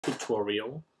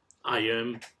tutorial. I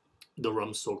am the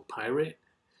rum soaked pirate,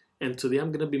 and today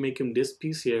I'm gonna be making this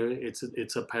piece here.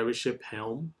 It's a pirate ship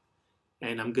Helm,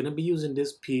 and I'm gonna be using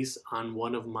this piece on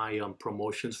one of my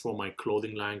promotions for my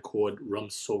clothing line called Rum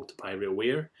Soaked Pirate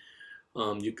Wear.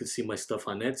 You can see my stuff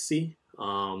on Etsy.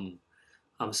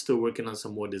 I'm still working on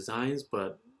some more designs,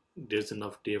 but there's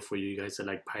enough there for you guys that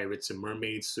like pirates and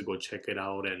mermaids to go check it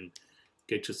out and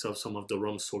get yourself some of the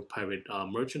rum soaked pirate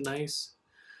merchandise.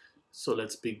 So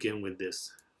let's begin with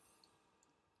this.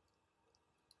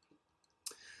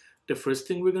 The first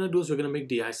thing we're gonna do is we're gonna make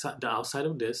the outside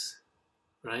of this,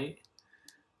 right?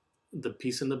 The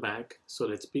piece in the back. So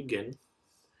let's begin.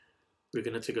 We're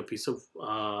gonna take a piece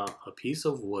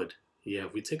of wood. Yeah,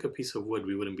 if we take a piece of wood,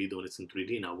 we wouldn't be doing this in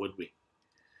 3D now, would we?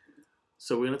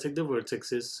 So we're gonna take the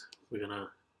vertices. We're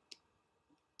gonna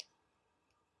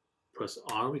press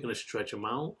R. We're gonna stretch them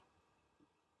out.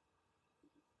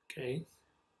 Okay.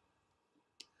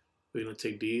 We're gonna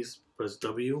take these. Press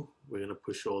W. We're gonna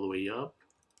push all the way up.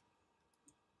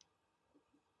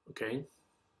 Okay.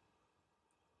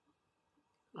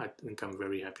 I think I'm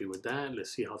very happy with that.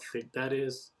 Let's see how thick that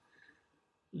is.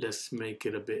 Let's make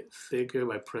it a bit thicker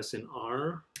by pressing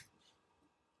R.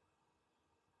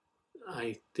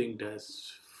 I think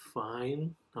that's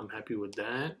fine. I'm happy with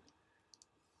that.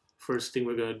 First thing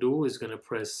we're gonna do is gonna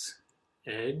press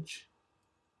edge.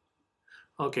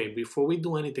 Okay, before we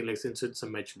do anything, let's insert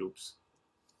some edge loops.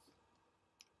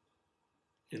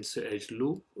 Insert edge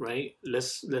loop, right?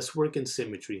 Let's work in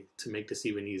symmetry to make this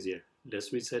even easier.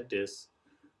 Let's reset this.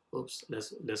 Oops,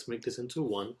 let's make this into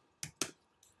one.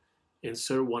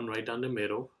 Insert one right down the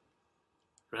middle,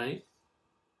 right?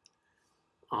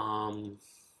 One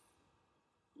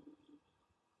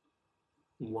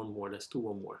more, let's do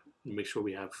one more. Make sure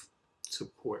we have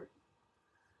support.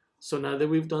 So now that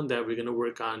we've done that, we're gonna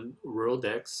work on world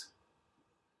X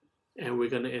and we're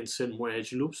gonna insert more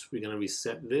edge loops. We're gonna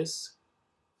reset this.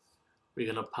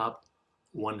 We're gonna pop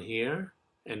one here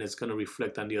and it's gonna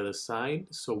reflect on the other side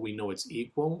so we know it's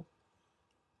equal.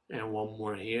 And one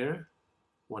more here,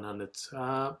 one on the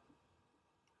top,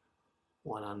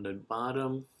 one on the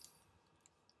bottom,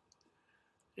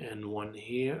 and one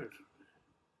here,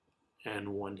 and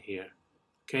one here.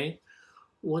 Okay,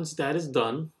 once that is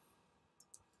done,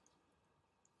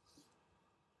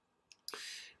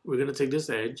 we're gonna take this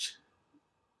edge,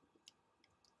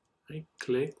 right,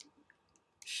 click,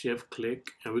 shift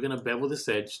click, and we're gonna bevel this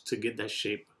edge to get that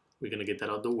shape. We're gonna get that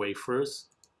out of the way first.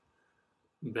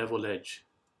 Bevel edge.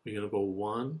 We're gonna go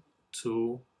 1,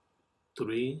 2,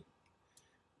 3,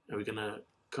 and we're gonna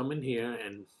come in here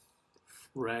and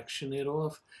fraction it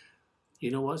off. You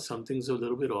know what? Something's a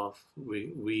little bit off.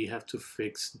 We have to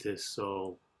fix this.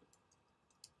 So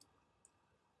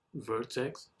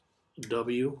vertex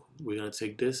W, we're gonna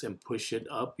take this and push it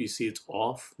up. You see it's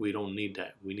off. We don't need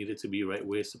that. We need it to be right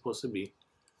where it's supposed to be.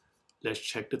 Let's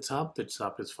check the top. The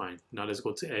top is fine. Now let's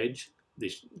go to edge.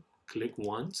 Click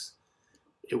once.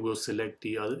 It will select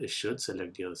the other. It should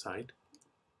select the other side.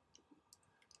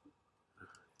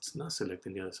 It's not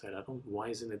selecting the other side. I don't. Why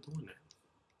isn't it doing it?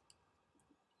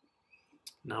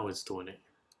 Now it's doing it.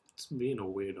 It's being a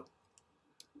weirdo.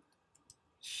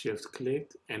 Shift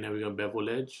click, and then we're gonna bevel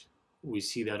edge. We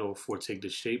see that all four take the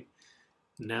shape.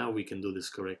 Now we can do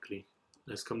this correctly.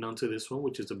 Let's come down to this one,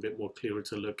 which is a bit more clearer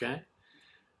to look at.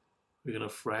 We're gonna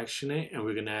fraction it, and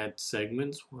we're gonna add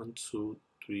segments. 1, 2,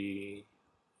 3,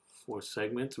 4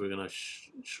 segments. We're gonna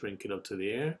shrink it up to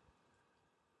the air.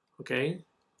 Okay.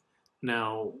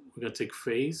 Now we're gonna take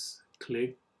face,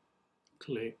 click,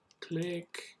 click,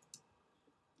 click,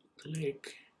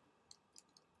 click,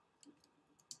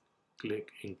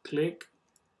 click, and click.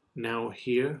 Now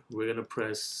here we're gonna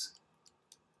press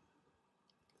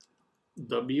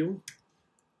W,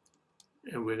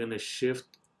 and we're gonna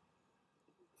shift.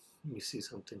 Let me see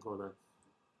something. Hold on.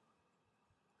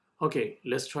 Okay,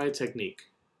 let's try a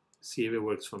technique. See if it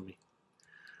works for me.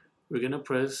 We're gonna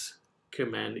press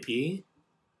Command E,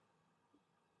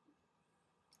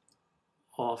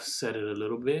 offset it a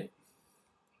little bit,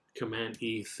 Command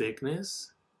E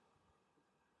thickness,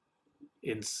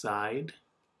 inside,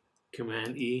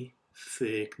 Command E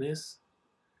thickness,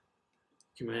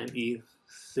 Command E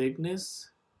thickness,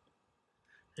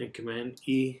 and Command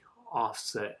E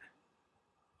offset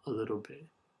a little bit.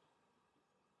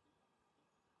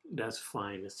 That's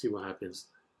fine. Let's see what happens.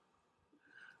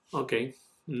 Okay,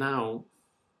 now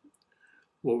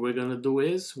what we're gonna do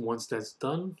is, once that's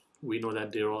done, we know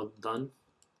that they're all done,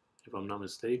 if I'm not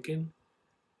mistaken.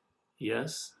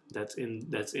 Yes, that's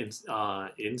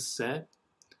in set.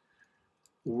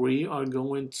 We are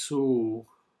going to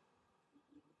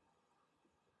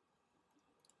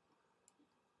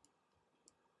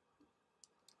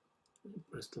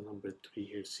Press the number 3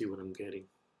 here, see what I'm getting.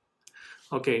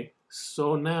 Okay,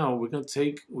 so now we're gonna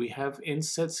take, we have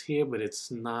insets here, but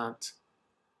it's not,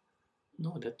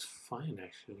 no, that's fine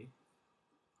actually.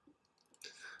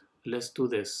 Let's do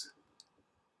this.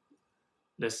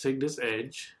 Let's take this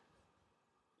edge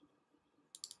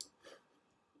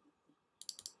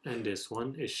and this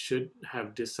one. It should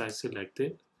have this side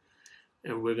selected.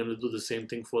 And we're gonna do the same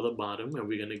thing for the bottom, and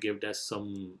we're gonna give that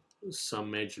some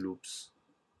edge loops.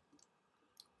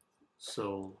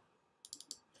 So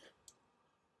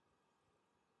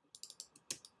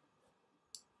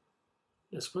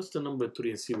let's press the number 3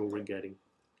 and see what we're getting.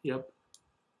 Yep.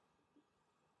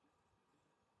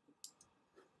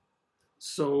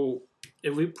 So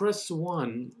if we press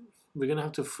 1, we're gonna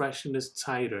have to fraction this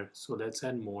tighter. So let's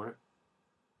add more.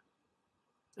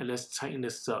 And let's tighten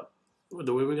this up.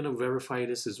 The way we're gonna verify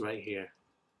this is right here.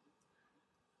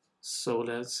 So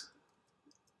let's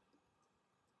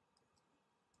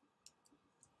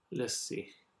see.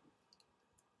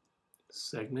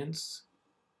 Segments.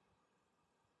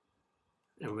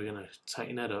 And we're gonna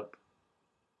tighten that up.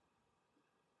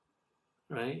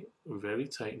 Right? Very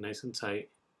tight, nice and tight.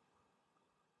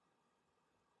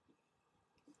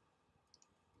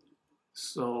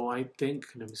 So I think,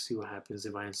 let me see what happens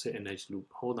if I insert an edge loop.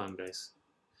 Hold on, guys.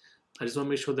 I just want to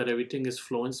make sure that everything is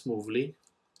flowing smoothly.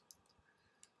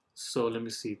 So let me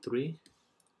see, 3.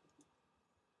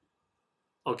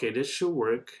 Okay, this should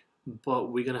work,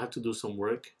 but we're gonna have to do some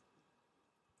work.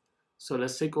 So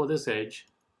let's take all this edge.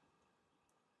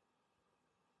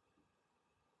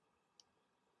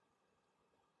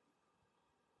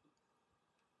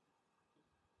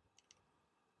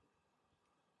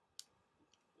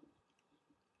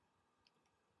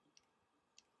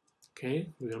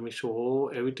 Okay, we're gonna make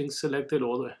sure everything's selected.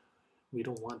 We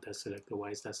don't want that selected. Why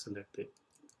is that selected?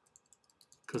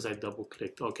 Because I double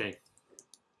clicked. Okay.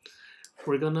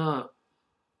 We're gonna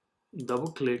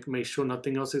double click, make sure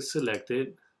nothing else is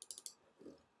selected.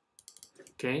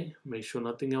 Okay, make sure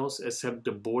nothing else except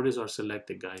the borders are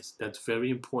selected, guys. That's very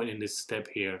important in this step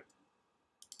here.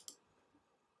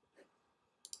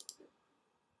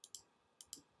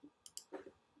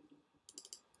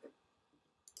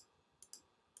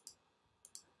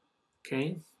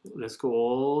 Okay, let's go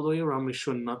all the way around, make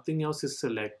sure nothing else is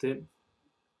selected.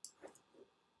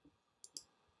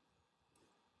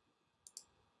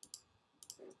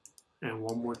 And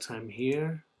one more time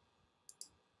here.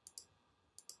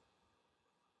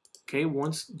 Okay,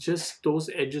 once just those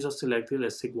edges are selected,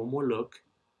 let's take one more look.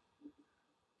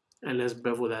 And let's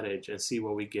bevel that edge and see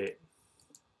what we get.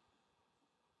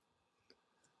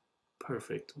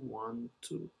 Perfect. 1,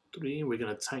 2, 3. We're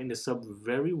gonna tighten this up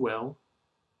very well.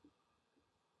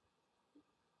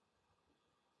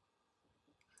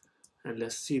 And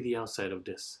let's see the outside of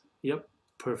this. Yep,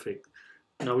 perfect.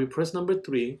 Now we press number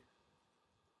 3.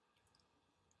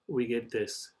 We get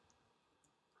this,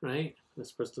 right?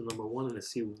 Let's press the number 1 and let's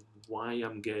see why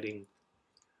I'm getting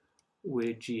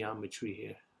weird geometry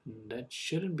here. That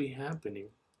shouldn't be happening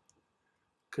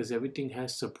because everything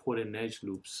has supported edge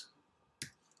loops.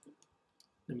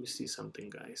 Let me see something,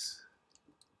 guys.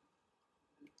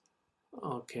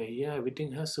 Okay, yeah,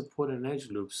 everything has supported edge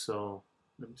loops. So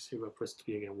let me see if I press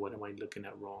 3 again. What am I looking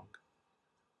at wrong?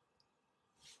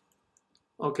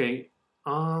 Okay.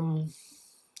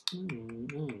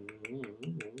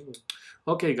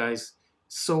 Okay, guys.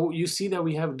 So you see that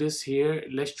we have this here.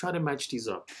 Let's try to match these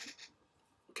up.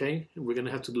 Okay, we're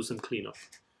gonna have to do some cleanup.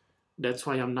 That's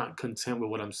why I'm not content with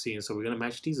what I'm seeing. So we're gonna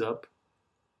match these up.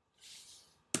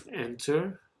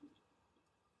 Enter.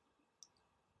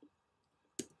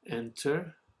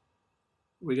 Enter.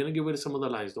 We're gonna get rid of some of the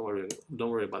lines. Don't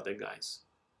worry about that, guys.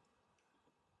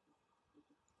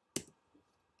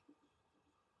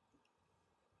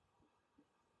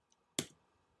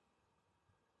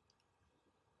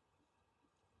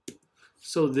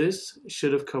 So this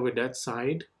should have covered that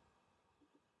side.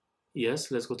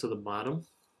 Yes, let's go to the bottom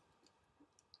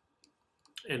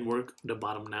and work the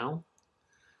bottom now.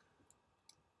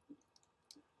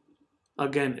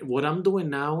 Again, what I'm doing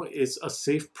now is a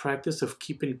safe practice of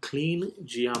keeping clean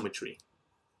geometry.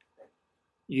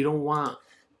 You don't want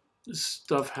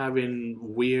stuff having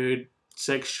weird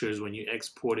textures when you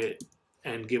export it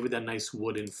and give it a nice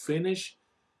wooden finish.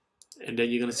 And then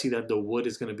you're going to see that the wood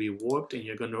is going to be warped and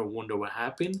you're going to wonder what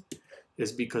happened.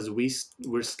 It's because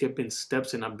we're skipping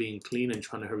steps and not being clean and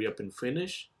trying to hurry up and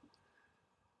finish.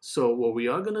 So what we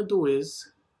are going to do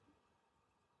is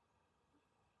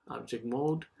object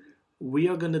mode. We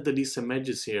are going to delete some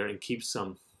edges here and keep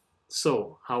some.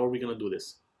 So how are we going to do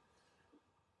this?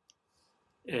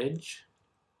 Edge,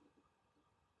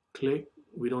 click,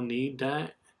 we don't need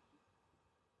that.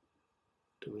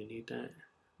 Do we need that?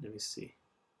 Let me see.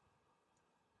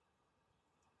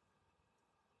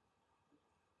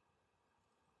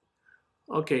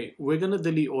 Okay, we're gonna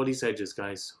delete all these edges,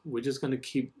 guys. We're just gonna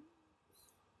keep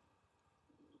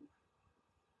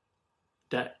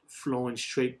that flowing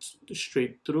straight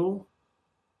through,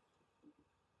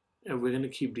 and we're gonna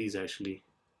keep these actually.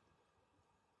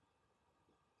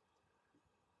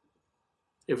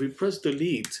 If we press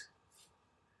delete,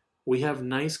 we have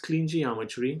nice clean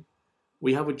geometry.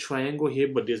 We have a triangle here,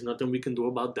 but there's nothing we can do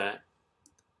about that.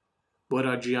 But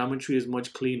our geometry is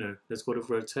much cleaner. Let's go to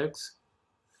vertex.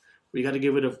 We got to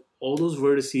get rid of all those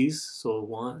vertices. So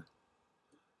 1,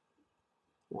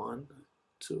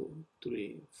 2,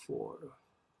 3, 4,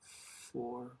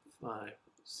 5,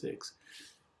 6.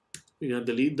 We're going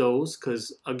to delete those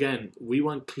because, again, we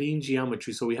want clean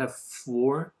geometry. So we have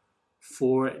 4.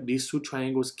 These 2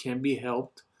 triangles can be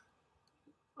helped.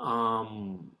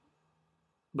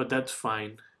 But that's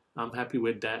fine. I'm happy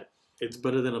with that. It's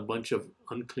better than a bunch of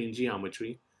unclean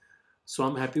geometry. So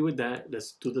I'm happy with that.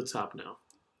 Let's do the top now.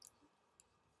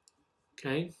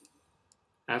 Okay.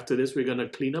 After this, we're gonna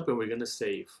clean up and we're gonna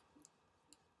save,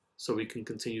 so we can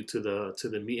continue to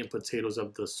the meat and potatoes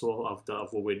of the soul of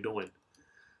what we're doing.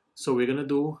 So we're gonna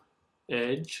do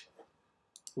edge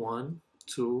 1,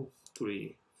 2,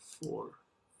 3, 4,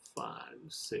 5,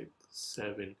 6,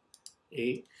 7,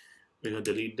 8. We're gonna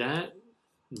delete that.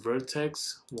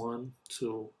 Vertex 1,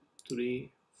 2,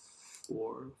 3,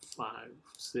 4, 5,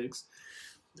 6.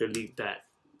 Delete that.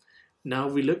 Now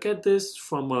we look at this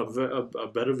from a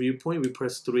better viewpoint. We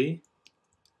press 3.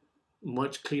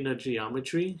 Much cleaner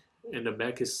geometry. And the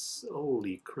back is,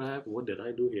 holy crap, what did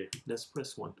I do here? Let's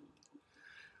press 1.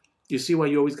 You see why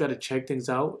you always got to check things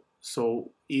out?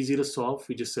 So easy to solve.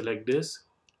 We just select this.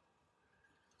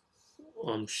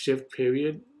 Shift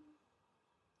period.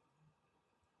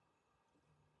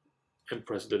 And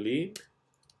press delete.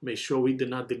 Make sure we did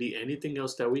not delete anything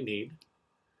else that we need.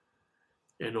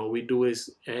 And all we do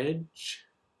is edge,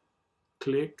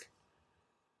 click,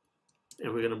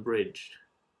 and we're gonna bridge.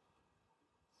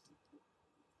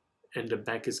 And the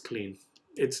back is clean.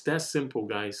 It's that simple,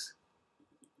 guys.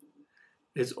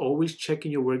 It's always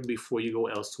checking your work before you go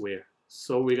elsewhere.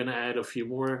 So we're gonna add a few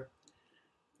more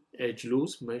edge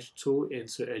loops. Mesh tool,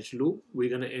 insert edge loop. We're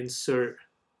gonna insert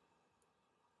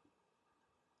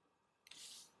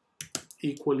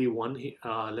equally 1 here.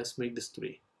 Let's make this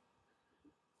 3.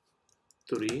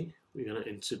 3. We're gonna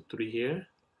insert 3 here,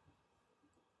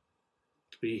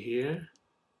 3 here,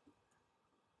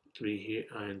 3 here,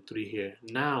 and 3 here.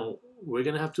 Now we're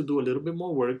gonna have to do a little bit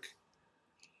more work,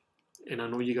 and I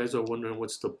know you guys are wondering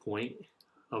what's the point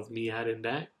of me adding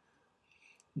that,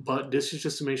 but this is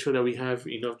just to make sure that we have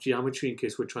enough geometry in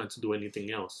case we're trying to do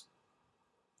anything else.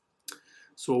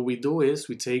 So what we do is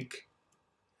we take,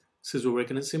 since we're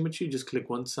working in symmetry, just click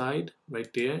one side right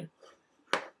there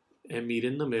and meet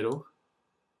in the middle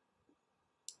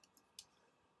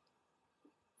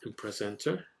and press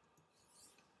enter.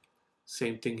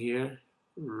 Same thing here,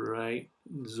 right,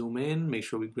 zoom in, make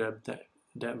sure we grab that.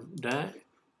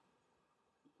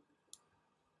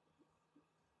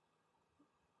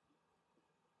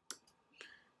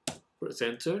 Press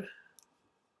enter.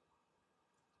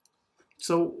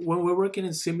 So when we're working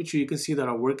in symmetry, you can see that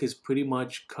our work is pretty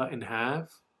much cut in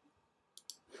half.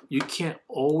 You can't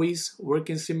always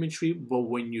work in symmetry, but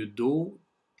when you do,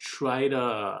 try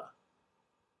to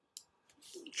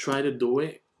do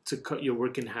it to cut your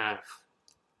work in half.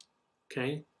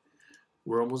 Okay,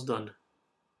 we're almost done.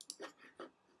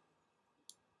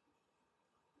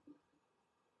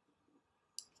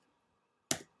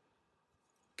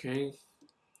 Okay,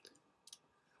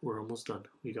 we're almost done.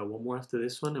 We got one more after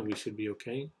this one and we should be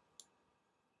okay.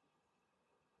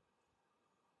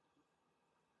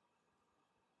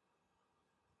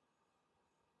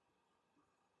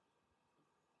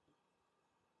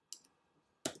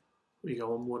 We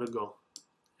got one more to go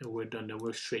and we're done. Then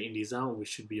we'll straighten these out and we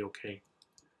should be okay.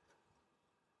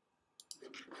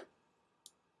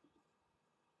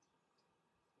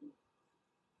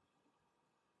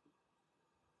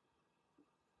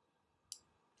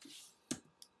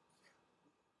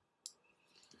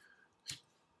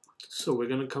 So we're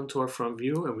gonna come to our front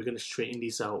view and we're gonna straighten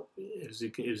these out. As you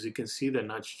can see, they're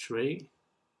not straight.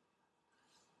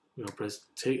 We're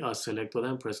gonna select all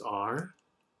them, press R.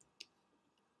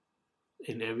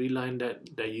 In every line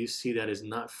that you see that is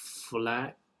not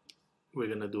flat, we're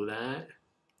gonna do that.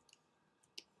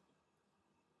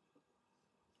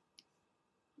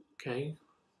 Okay.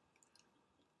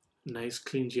 Nice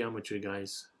clean geometry,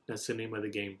 guys. That's the name of the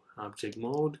game. Object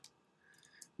mode.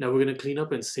 Now we're gonna clean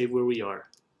up and save where we are.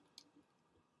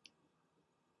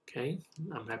 Okay,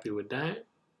 I'm happy with that.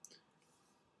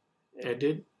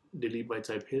 edit, delete by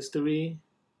type history,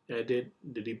 edit,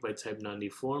 delete by type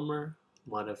non-deformer,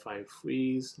 modify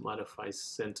freeze, modify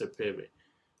center pivot.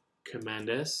 Command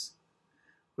S.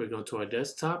 We're going to our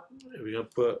desktop and we're going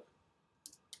to put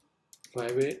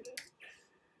pirate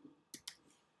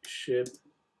ship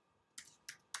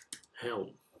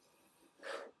Helm.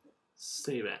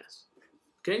 Save as.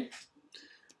 Okay,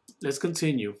 let's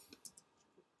continue.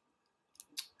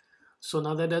 So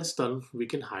now that that's done, we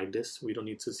can hide this. We don't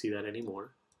need to see that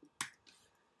anymore.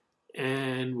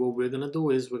 And what we're gonna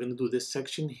do is we're gonna do this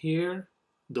section here,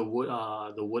 the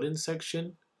wooden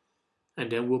section,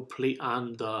 and then we'll plate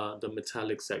on the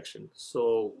metallic section.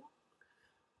 So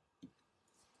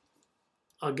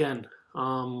again,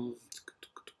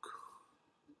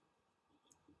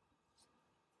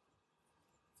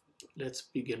 let's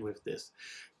begin with this.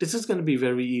 This is gonna be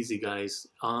very easy, guys.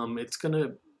 It's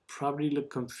gonna probably look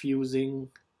confusing.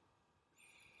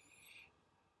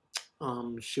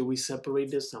 Should we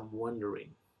separate this? I'm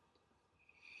wondering.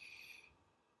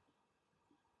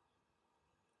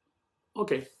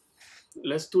 Okay,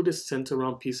 let's do this center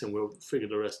round piece and we'll figure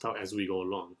the rest out as we go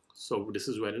along. So this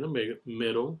is right in the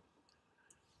middle.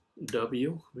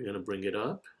 W, we're gonna bring it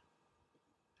up.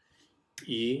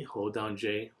 E, hold down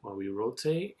J while we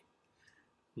rotate.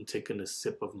 I'm taking a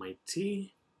sip of my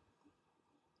tea.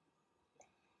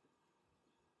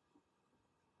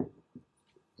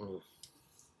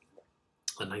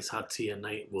 A nice hot tea at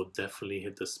night will definitely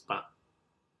hit the spot.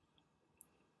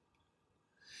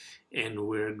 And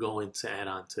we're going to add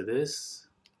on to this.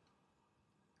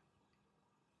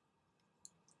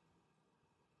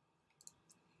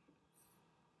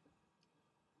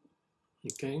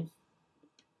 Okay.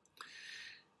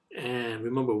 And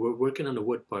remember, we're working on the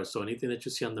wood part, so anything that you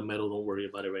see on the metal, don't worry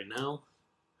about it right now.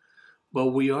 But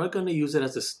we are going to use it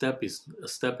as a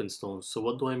stepping stone. So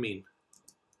what do I mean?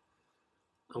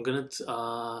 I'm gonna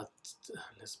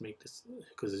let's make this,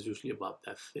 because it's usually about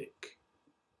that thick,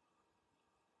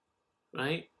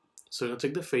 right? So you'll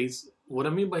take the face. What I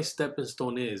mean by stepping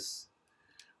stone is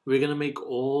we're gonna make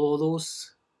all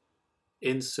those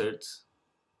inserts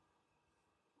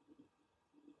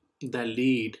that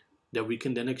lead, that we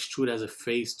can then extrude as a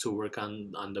face to work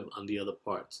on the other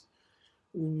parts.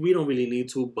 We don't really need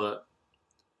to, but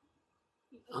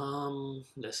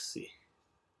let's see.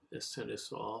 Let's turn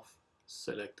this off.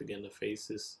 Select again the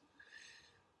faces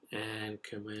and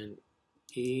Command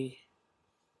E.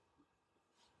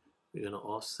 We're gonna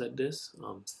offset this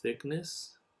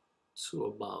thickness to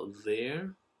about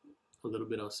there, a little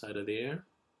bit outside of there.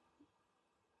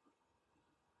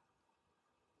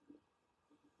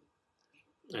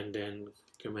 And then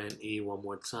Command E one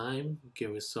more time,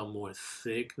 give it some more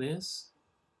thickness.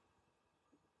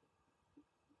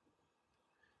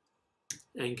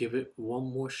 And give it one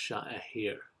more shot at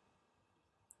here.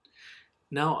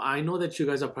 Now, I know that you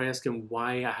guys are probably asking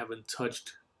why I haven't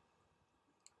touched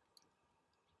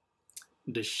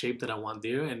the shape that I want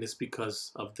there, and it's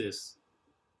because of this.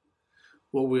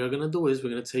 What we are gonna do is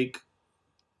we're gonna take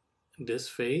this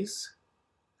face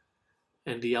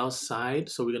and the outside,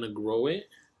 so we're gonna grow it,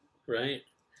 right?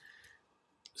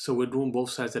 So we're doing both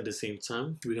sides at the same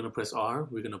time. We're gonna press R,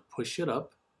 we're gonna push it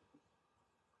up.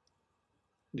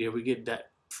 There we get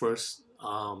that first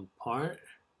part,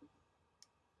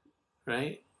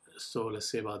 right? So let's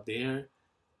say about there,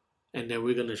 and then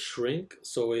we're gonna shrink.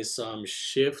 So it's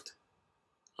shift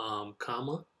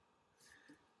comma,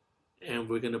 and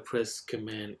we're gonna press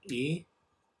Command E,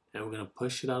 and we're gonna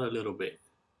push it out a little bit.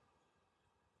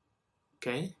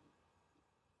 Okay,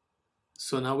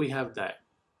 so now we have that.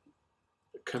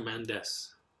 Command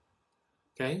S.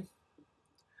 Okay,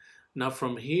 now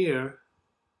from here,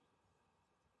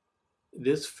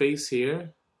 this face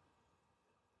here,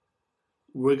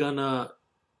 we're gonna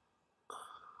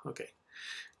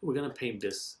paint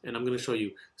this, and I'm gonna show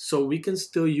you. So we can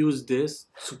still use this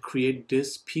to create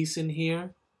this piece in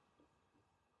here.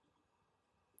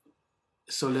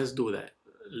 So let's do that.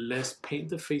 Let's paint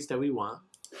the face that we want,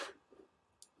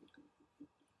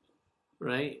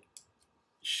 right?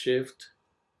 Shift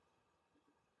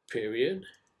period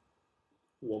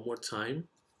one more time,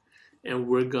 and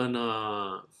we're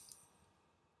gonna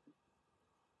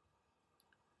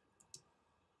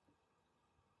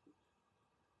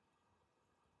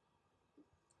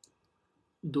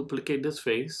duplicate this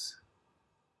face,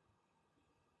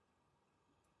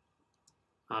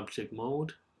 object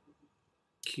mode,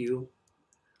 Q.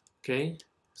 Okay,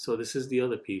 so this is the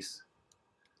other piece.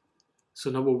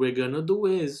 So now what we're gonna do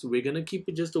is we're gonna keep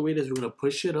it just the way it is. We're gonna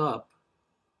push it up,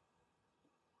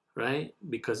 right?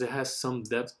 Because it has some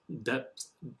depth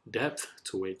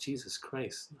to it. Jesus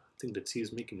Christ, I think the tea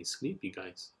is making me sleepy,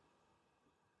 guys.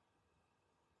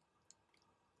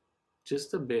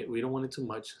 just a bit. We don't want it too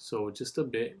much, so just a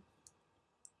bit.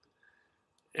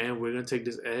 And we're gonna take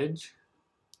this edge,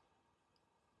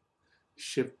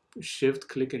 shift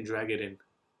click and drag it in.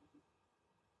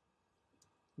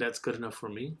 That's good enough for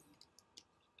me.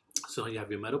 So you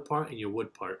have your metal part and your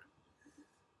wood part.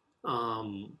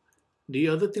 The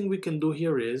other thing we can do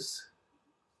here is,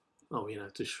 oh, we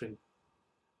have to shrink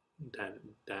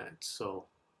that. So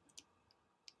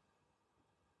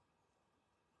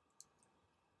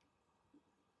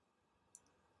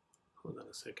hold on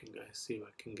a second, guys. See if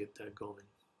I can get that going.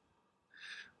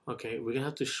 Okay, we're gonna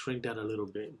have to shrink that a little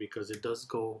bit because it does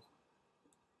go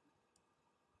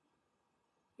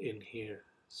in here.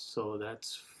 So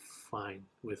that's fine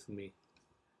with me.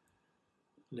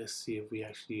 Let's see if we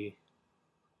actually,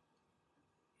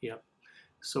 yep.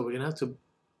 So we're gonna have to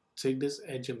take this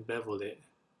edge and bevel it.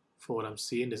 For what I'm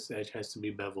seeing, this edge has to be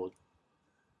beveled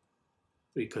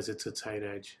because it's a tight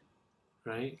edge,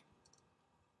 right?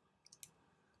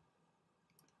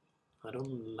 I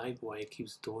don't like why it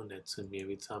keeps doing that to me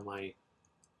every time I...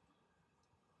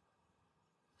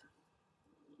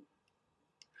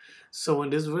 So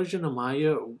in this version of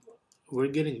Maya, we're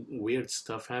getting weird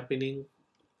stuff happening.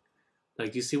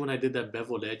 Like you see when I did that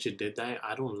beveled edge, it did that.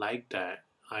 I don't like that.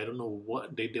 I don't know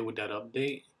what they did with that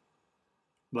update,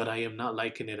 but I am not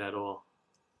liking it at all.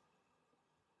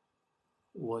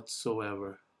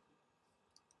 Whatsoever.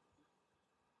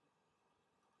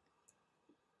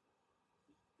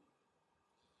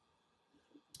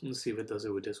 Let's see if it does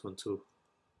it with this one too.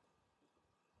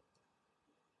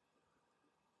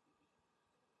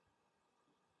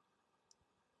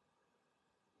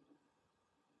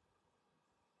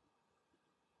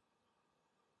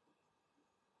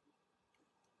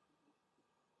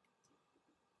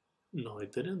 No,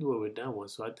 it didn't do it with that one,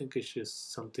 so I think it's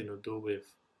just something to do with...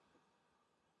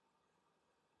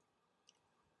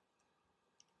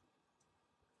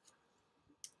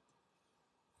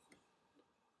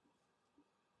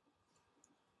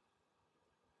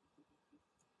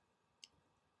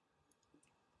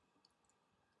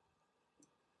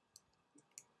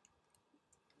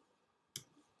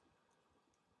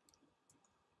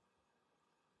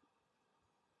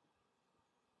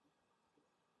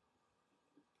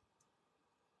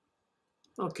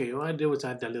 Okay, all I did was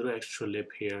add that little extra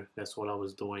lip here. That's all I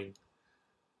was doing.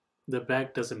 The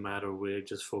back doesn't matter. We're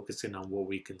just focusing on what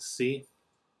we can see.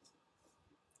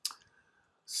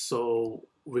 So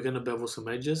we're gonna bevel some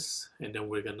edges and then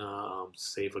we're gonna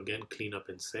save again, clean up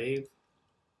and save.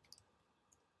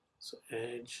 So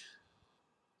edge.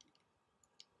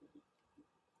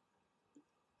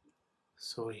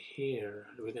 So here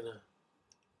we're gonna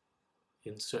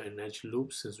insert an edge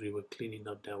loop. Since we were cleaning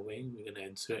up that way, we're gonna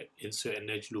insert an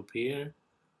edge loop here,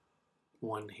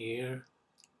 one here,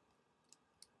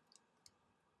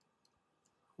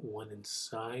 one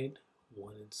inside,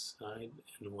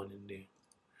 and one in there.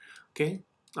 Okay,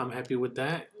 I'm happy with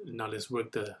that. Now let's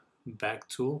work the back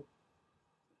tool.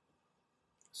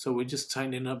 So we're just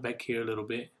tightening up back here a little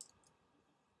bit.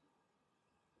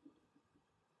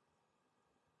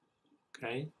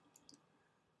 Okay.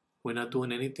 We're not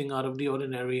doing anything out of the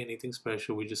ordinary, anything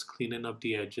special. We're just cleaning up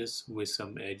the edges with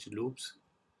some edge loops.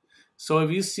 So if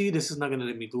you see, this is not gonna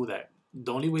let me do that.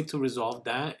 The only way to resolve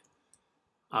that,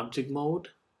 object mode,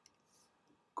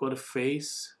 go to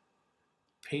face,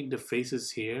 paint the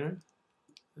faces here.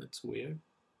 That's weird.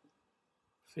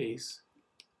 Face.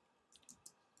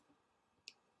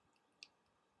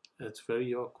 That's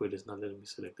very awkward. It's not letting me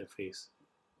select the face.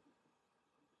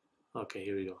 Okay,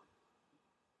 here we go.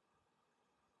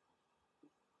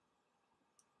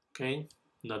 Okay,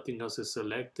 nothing else is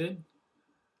selected.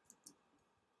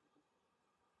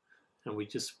 And we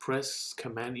just press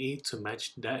Command E to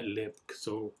match that lip.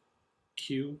 So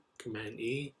Q, Command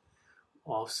E,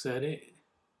 offset it,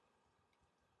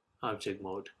 object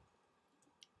mode.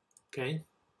 Okay.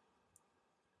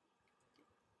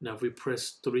 Now if we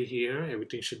press 3 here,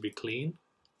 everything should be clean.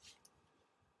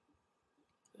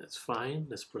 That's fine.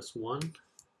 Let's press 1.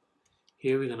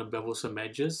 Here we're gonna bevel some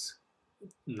edges.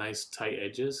 Nice tight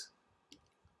edges.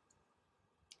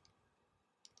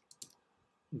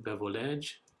 Bevel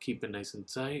edge, keep it nice and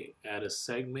tight. Add a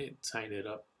segment, tighten it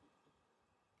up.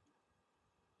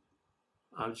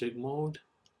 Object mode,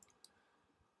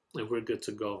 and we're good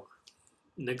to go.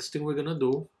 Next thing we're gonna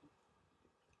do,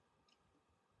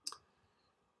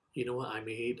 you know what, I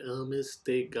made a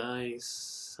mistake,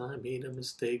 guys. I made a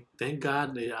mistake. Thank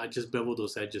God I just beveled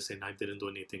those edges and I didn't do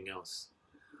anything else.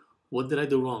 What did I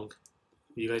do wrong?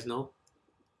 You guys know?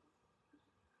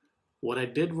 What I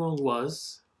did wrong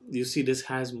was, you see this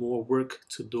has more work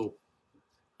to do.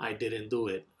 I didn't do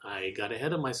it. I got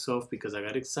ahead of myself because I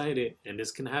got excited, and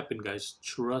this can happen, guys.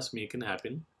 Trust me, it can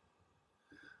happen.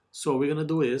 So what we're gonna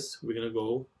do is we're gonna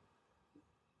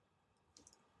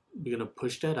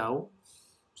push that out.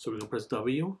 So we're gonna press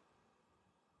W,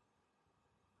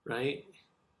 right?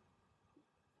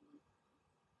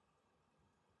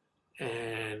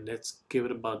 And let's give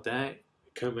it about that.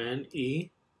 Command E,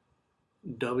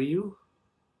 W.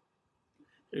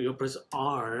 You're gonna press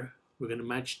R. We're gonna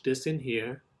match this in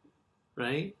here,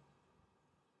 right?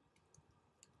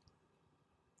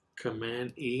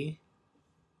 Command E,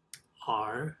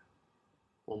 R.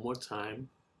 One more time.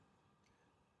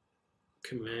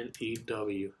 Command E,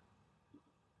 W.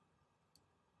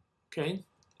 Okay,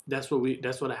 that's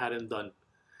what I hadn't done.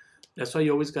 That's why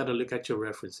you always gotta look at your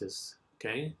references.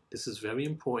 Okay, this is very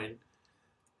important,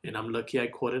 and I'm lucky I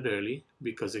caught it early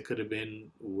because it could have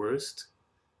been worse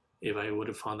if I would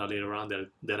have found out later on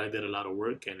that I did a lot of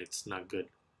work and it's not good.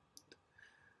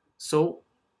 So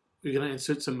we're gonna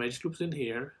insert some edge loops in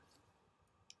here.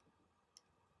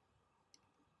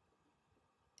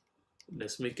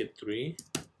 Let's make it 3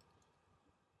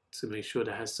 to make sure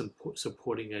that has some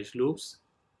supporting edge loops.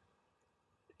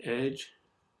 Edge,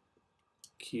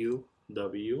 Q,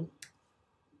 W.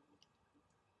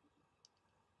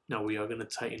 Now we are gonna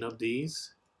tighten up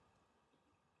these.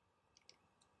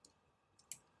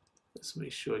 Let's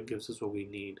make sure it gives us what we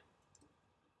need.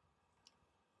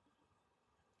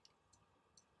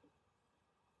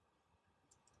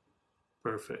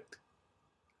 Perfect.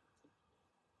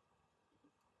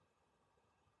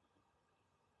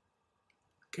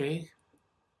 Okay.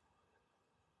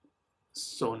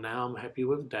 So now I'm happy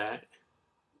with that.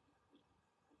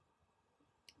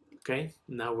 Okay,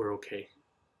 now we're okay.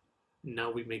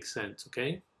 Now we make sense,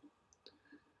 okay?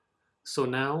 So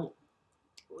now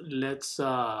let's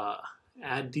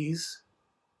add these,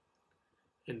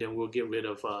 and then we'll get rid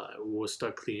of, we'll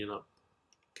start cleaning up,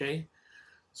 okay?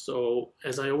 So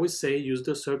as I always say, use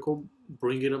the circle,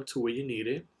 bring it up to where you need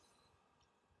it.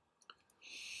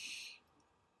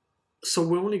 So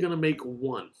we're only gonna make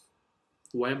one.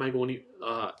 Why am I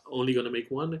only gonna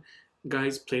make one?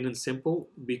 Guys, plain and simple,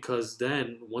 because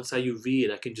then once I UV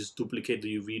it, I can just duplicate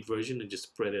the UV version and just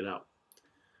spread it out.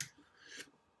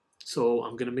 So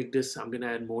I'm gonna make this, I'm gonna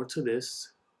add more to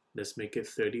this. Let's make it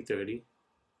 30-30.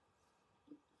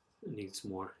 It needs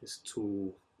more, it's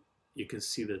too, you can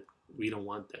see that we don't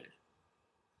want that.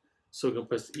 So we're gonna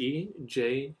press E,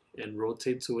 J, and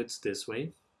rotate to it's this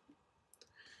way.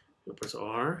 We'll press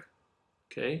R,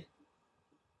 okay.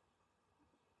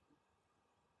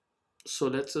 So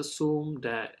let's assume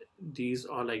that these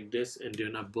are like this and they're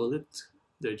not bullet,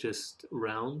 they're just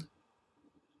round.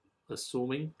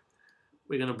 Assuming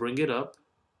we're gonna bring it up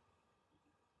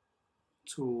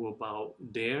to about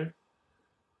there,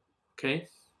 okay,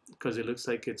 because it looks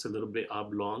like it's a little bit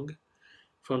oblong.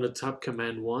 From the top,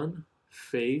 Command 1,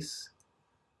 face,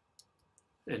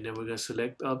 and then we're gonna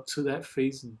select up to that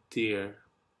face there,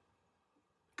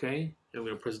 okay, and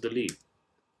we're gonna press delete.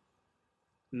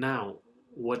 Now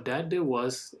what that did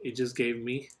was it just gave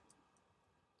me,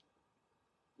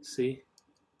 see,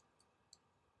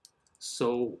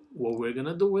 so what we're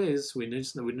gonna do is we're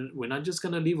not just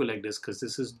gonna leave it like this because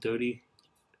this is dirty,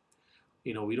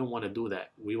 you know, we don't want to do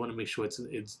that. We want to make sure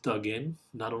it's dug in.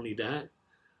 Not only that,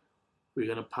 we're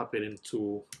gonna pop it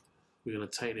into, we're gonna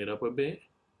tighten it up a bit,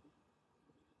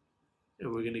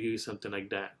 and we're gonna give you something like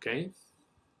that, okay.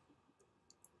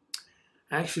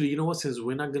 Actually, you know what, since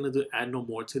we're not gonna add no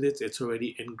more to this, it's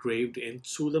already engraved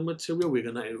into the material,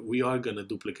 we are gonna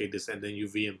duplicate this and then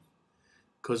UV them,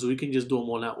 because we can just do them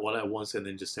all at once and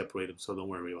then just separate them, so don't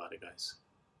worry about it, guys.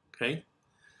 Okay,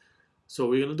 so what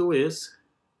we're gonna do is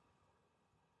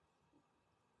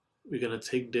we're gonna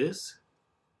take this,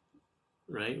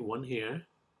 right, one here,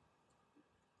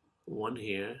 one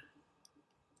here,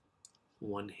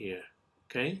 one here,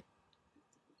 okay,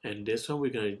 and this one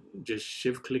we're gonna just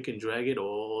shift click and drag it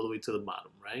all the way to the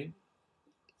bottom, right?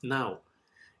 Now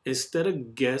instead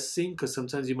of guessing, because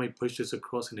sometimes you might push this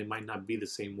across and it might not be the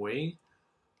same way,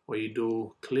 what you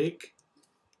do, click,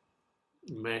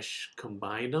 mesh,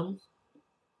 combine them,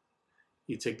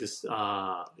 you take this,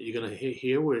 you're gonna hit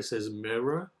here where it says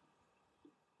mirror,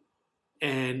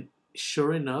 and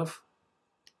sure enough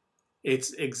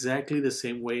it's exactly the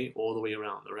same way all the way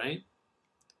around, all right?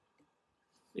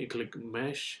 You click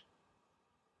mesh,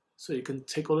 so you can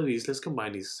take all of these, let's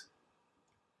combine these,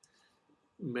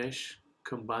 mesh,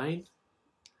 combine.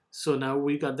 So now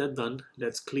we got that done,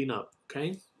 let's clean up,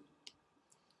 okay?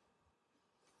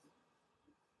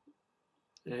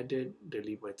 edit,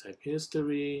 delete by type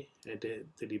history, edit,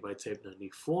 delete by type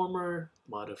non-deformer,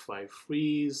 modify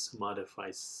freeze, modify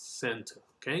center,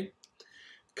 okay?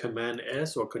 Command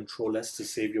S or Control S to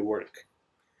save your work.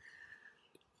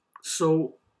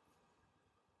 So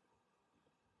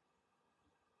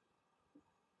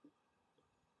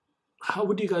how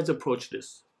would you guys approach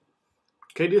this?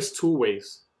 Okay, there's two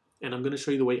ways, and I'm gonna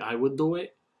show you the way I would do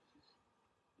it.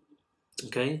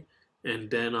 Okay,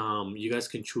 and then you guys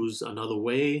can choose another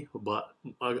way, but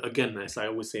again, as I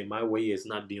always say, my way is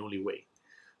not the only way.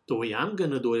 The way I'm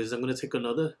gonna do it is I'm gonna take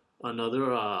another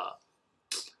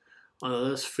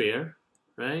sphere,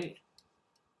 right?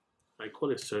 I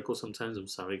call it circle sometimes. I'm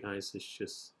sorry, guys. It's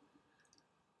just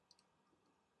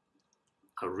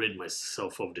I rid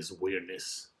myself of this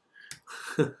weirdness.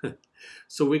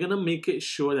 So we're gonna make it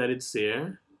sure that it's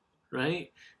there,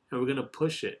 right? And we're gonna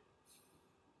push it.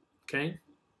 Okay.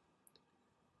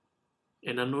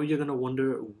 And I know you're gonna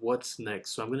wonder what's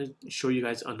next. So I'm gonna show you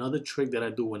guys another trick that I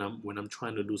do when I'm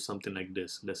trying to do something like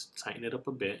this. Let's tighten it up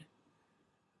a bit.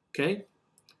 Okay.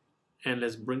 And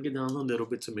let's bring it down a little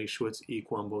bit to make sure it's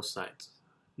equal on both sides.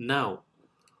 Now,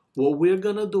 what we're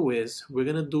gonna do is we're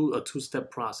gonna do a two-step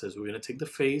process. We're gonna take the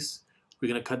face, we're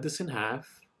gonna cut this in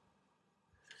half,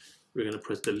 we're gonna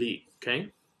press delete,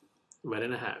 okay? Right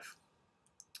in half.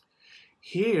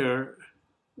 Here,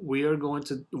 we are going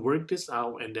to work this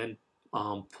out and then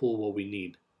pull what we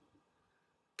need.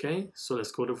 Okay, so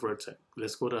let's go to vertex.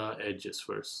 Let's go to edges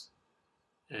first.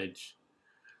 Edge.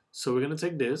 So we're gonna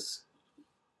take this.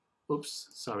 Oops,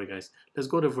 sorry guys. Let's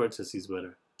go to vertices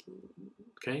better.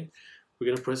 Okay,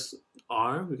 we're gonna press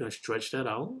R. We're gonna stretch that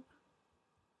out.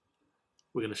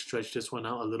 We're gonna stretch this one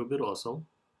out a little bit also.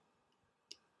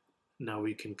 Now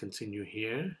we can continue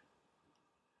here.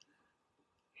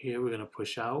 Here we're gonna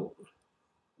push out.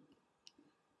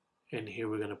 And here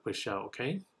we're gonna push out,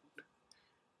 okay?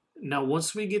 Now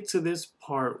once we get to this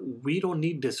part, we don't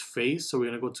need this face, so we're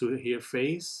gonna go to here,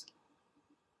 face.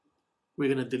 We're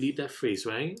gonna delete that face,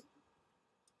 right?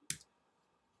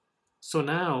 So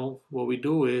now what we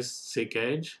do is take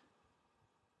edge,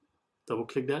 double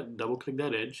click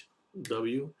that edge,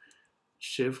 W,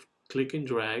 shift, click and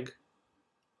drag.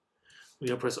 We're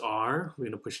gonna press R, we're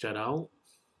gonna push that out,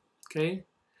 okay?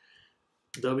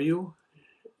 W,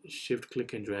 shift,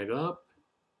 click and drag up,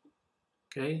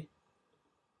 okay?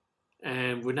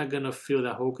 And we're not gonna fill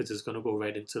that hole because it's gonna go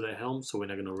right into the helm, so we're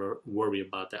not gonna worry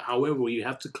about that. However, you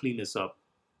have to clean this up.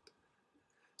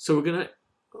 So we're gonna,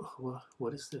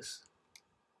 what is this?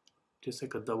 Just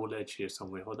like a double edge here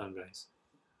somewhere. Hold on, guys.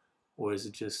 Or is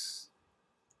it just,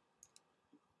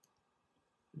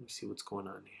 let me see what's going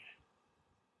on here.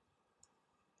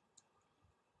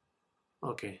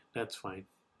 Okay, that's fine.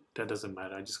 That doesn't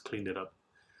matter. I just cleaned it up.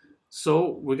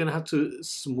 So we're gonna have to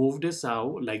smooth this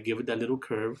out, like give it that little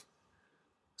curve.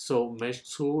 So mesh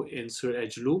tool, insert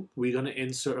edge loop. We're gonna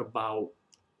insert about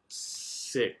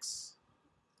 6.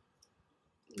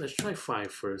 Let's try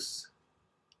 5 first.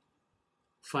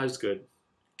 5's good.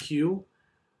 Q.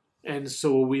 And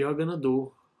so what we are gonna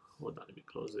do, hold on, let me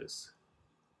close this.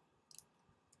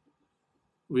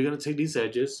 We're gonna take these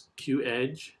edges, Q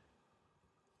edge,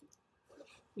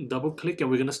 double click, and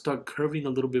we're gonna start curving a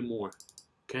little bit more.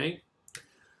 Okay?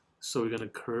 So we're gonna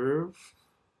curve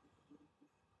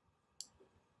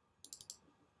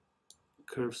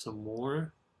some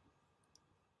more,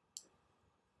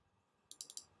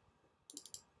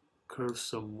 curve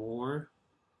some more,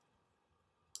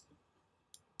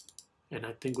 and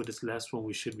I think with this last one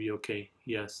we should be okay.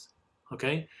 Yes.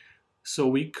 Okay, so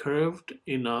we curved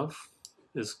enough.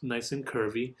 It's nice and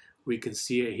curvy. We can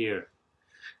see it here.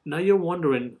 Now you're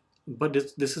wondering, but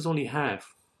this is only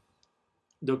half.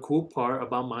 The cool part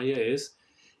about Maya is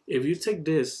if you take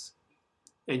this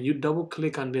and you double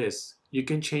click on this, you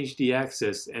can change the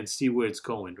axis and see where it's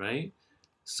going, right?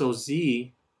 So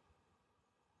Z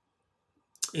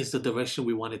is the direction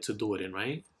we wanted to do it in,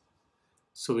 right?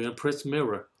 So we're gonna press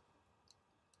mirror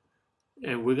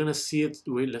and we're gonna see it.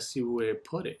 Wait, let's see where it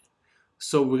put it.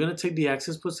 So we're gonna take the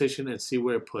axis position and see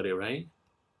where it put it, right?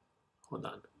 Hold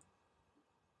on.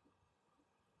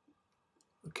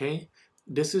 Okay,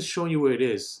 this is showing you where it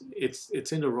is.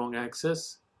 It's in the wrong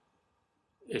axis.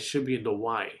 It should be in the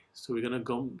Y. So we're gonna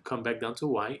come back down to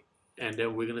Y, and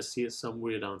then we're gonna see it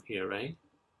somewhere down here, right?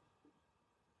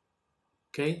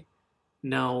 Okay,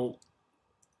 now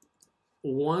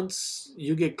once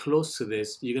you get close to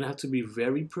this, you're gonna have to be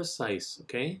very precise,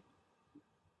 okay?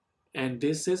 And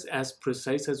this is as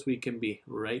precise as we can be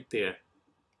right there,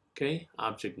 okay?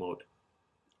 Object mode.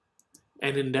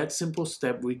 And in that simple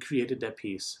step, we created that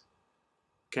piece,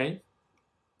 okay?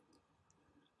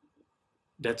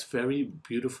 That's very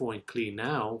beautiful and clean.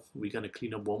 Now we're gonna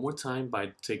clean up one more time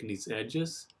by taking these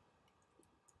edges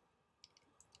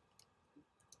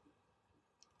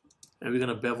and we're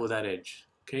gonna bevel that edge.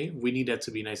 Okay, we need that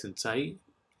to be nice and tight.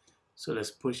 So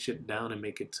let's push it down and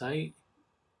make it tight.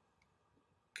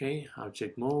 Okay,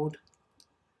 object mode.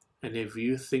 And if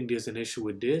you think there's an issue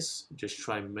with this, just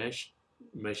try mesh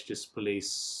display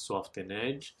soften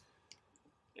edge.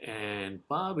 And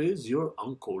Bob is your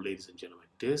uncle, ladies and gentlemen.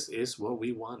 This is what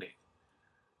we wanted.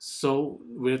 So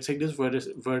we're gonna take this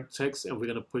vertex and we're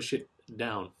gonna push it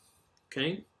down,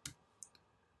 okay,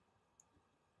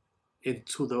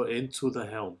 into the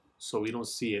helm, so we don't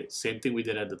see it. Same thing we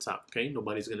did at the top. Okay,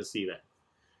 nobody's gonna see that.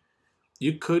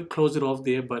 You could close it off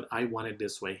there, but I want it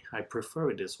this way. I prefer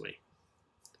it this way.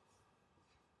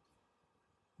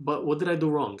 But what did I do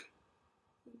wrong?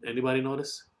 Anybody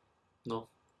notice? No?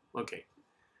 Okay.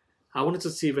 I wanted to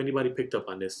see if anybody picked up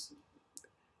on this.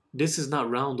 This is not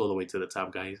round all the way to the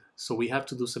top, guys. So we have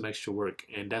to do some extra work.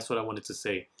 And that's what I wanted to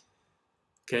say.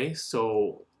 Okay,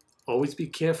 so always be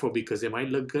careful because it might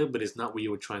look good, but it's not what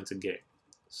you were trying to get.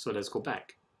 So let's go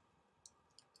back.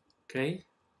 Okay.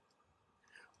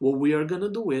 What we are going to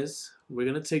do is we're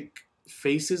going to take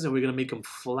faces and we're going to make them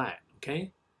flat.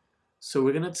 Okay. So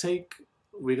we're going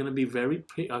to be very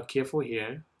careful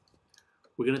here.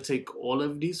 We're going to take all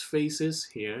of these faces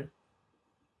here.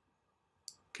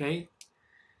 Okay.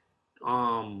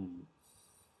 You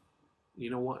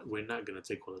know what? We're not going to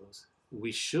take all of those.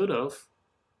 We should have,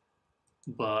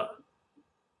 but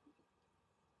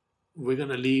we're going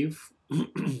to leave.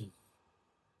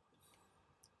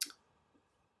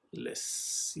 Let's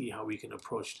see how we can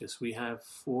approach this. We have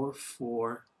 4,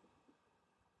 4.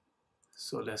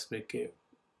 So let's make it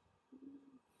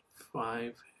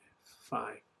 5,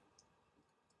 5.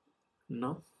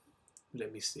 No?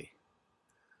 Let me see.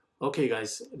 Okay,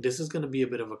 guys, this is going to be a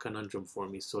bit of a conundrum for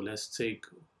me. So let's take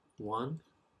 1,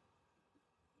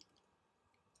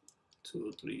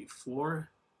 2, 3,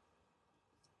 4.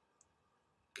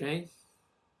 Okay.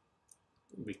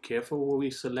 Be careful what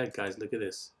we select, guys. Look at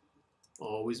this.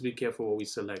 Always be careful what we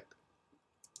select.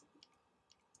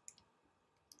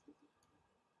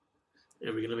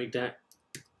 And we're going to make that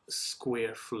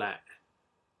square flat.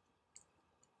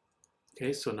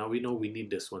 Okay, so now we know we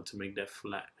need this one to make that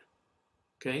flat.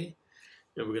 Okay,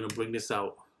 and we're going to bring this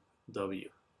out, W.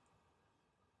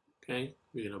 Okay,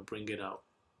 we're going to bring it out.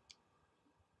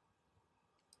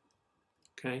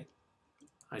 Okay,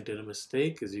 I did a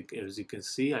mistake. As you can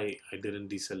see, I didn't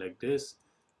deselect this.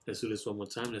 Let's do this one more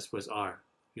time. Let's press R.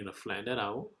 We're going to flatten that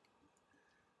out.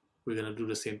 We're going to do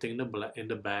the same thing in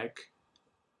the back.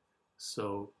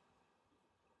 So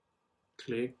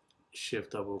click,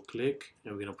 shift double click,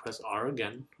 and we're going to press R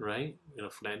again, right? We're going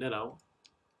to flatten that out.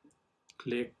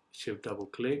 Click, shift double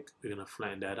click, we're going to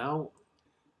flatten that out.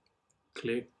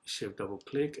 Click, shift double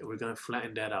click, and we're going to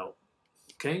flatten that out.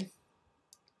 Okay?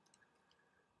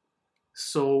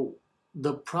 So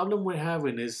the problem we're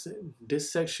having is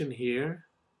this section here.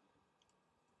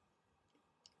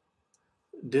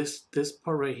 This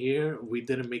part right here, we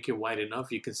didn't make it wide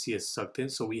enough. You can see it sucked in,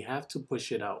 so we have to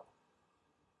push it out.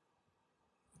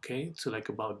 Okay, so like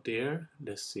about there.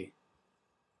 Let's see.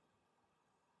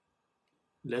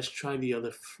 Let's try the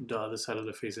other side of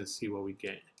the face and see what we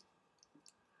get.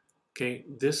 Okay,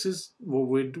 this is what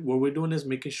we're doing is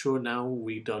making sure now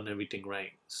we've done everything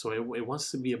right. So it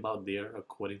wants to be about there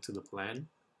according to the plan.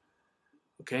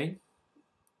 Okay,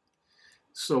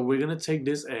 so we're gonna take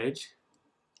this edge.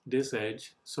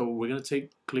 So we're gonna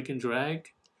take click and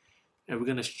drag, and we're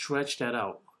gonna stretch that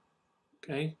out.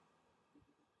 Okay,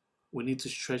 we need to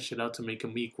stretch it out to make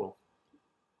them equal.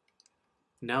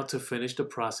 Now to finish the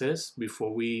process,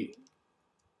 before we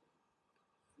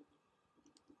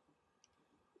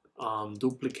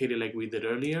duplicate it like we did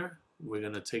earlier, we're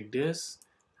gonna take this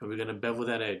and we're gonna bevel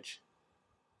that edge.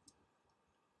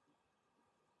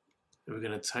 And we're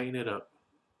gonna tighten it up.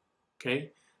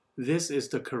 Okay, this is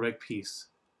the correct piece.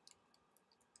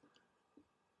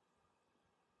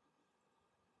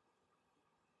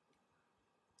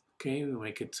 Okay, we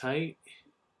make it tight.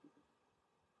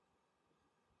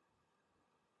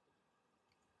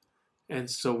 And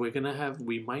so we're gonna have,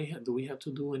 do we have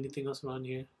to do anything else around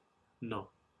here? No.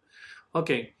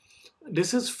 Okay,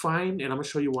 this is fine, and I'm gonna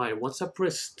show you why. Once I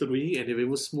press 3, and if it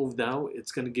was smoothed out,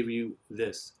 it's gonna give you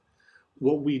this.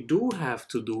 What we do have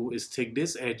to do is take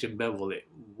this edge and bevel it.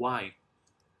 Why?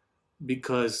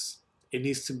 Because it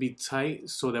needs to be tight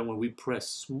so that when we press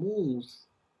smooth,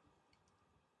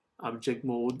 object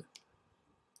mode,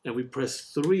 and we press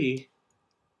 3,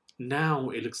 now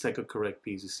it looks like a correct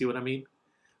piece. You see what I mean?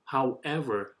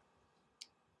 However,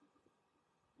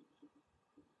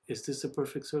 Is this a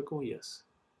perfect circle? Yes.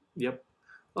 Yep.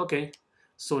 Okay.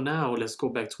 So now let's go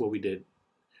back to what we did.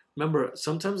 Remember,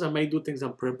 sometimes I might do things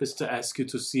on purpose to ask you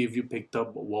to see if you picked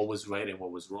up what was right and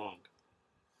what was wrong.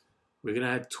 We're gonna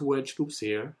add 2 edge loops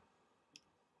here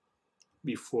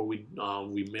before we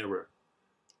mirror.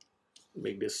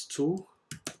 Make this 2.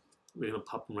 We're gonna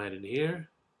pop them right in here.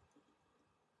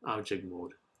 Object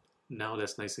mode. Now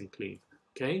that's nice and clean.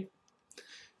 Okay.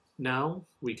 Now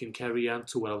we can carry on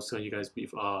to what I was telling you guys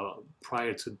before,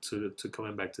 prior to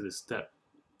coming back to this step.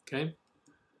 Okay.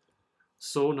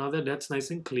 So now that that's nice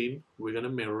and clean, we're gonna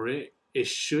mirror it. It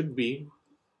should be,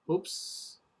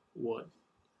 oops, what?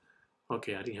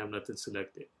 Okay, I didn't have nothing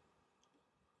selected.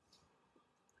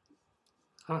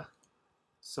 Huh,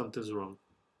 something's wrong.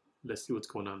 Let's see what's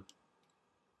going on.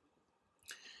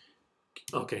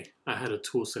 Okay, I had a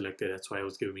tool selected, that's why it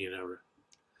was giving me an error.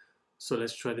 So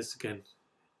let's try this again.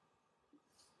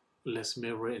 Let's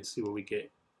mirror it and see what we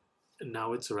get. And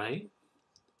now it's right.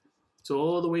 So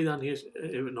all the way down here,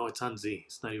 no, it's on Z.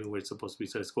 It's not even where it's supposed to be.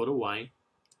 So let's go to Y.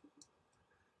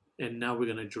 And now we're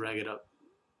gonna drag it up.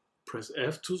 Press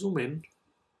F to zoom in.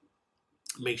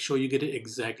 Make sure you get it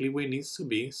exactly where it needs to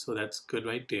be. So that's good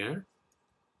right there.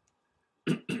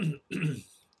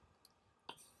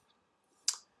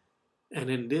 And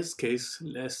in this case,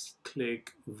 let's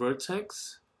click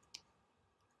vertex.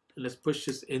 And let's push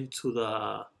this into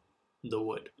the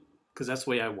wood, because that's the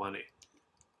way I want it.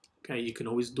 Okay, you can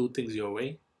always do things your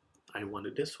way. I want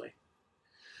it this way.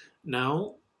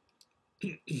 Now,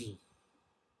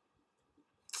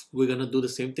 we're gonna do the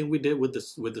same thing we did with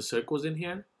the circles in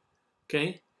here.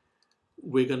 Okay,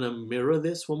 we're gonna mirror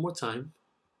this one more time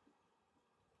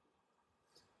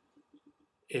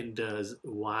in the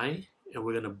Y, and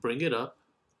we're gonna bring it up.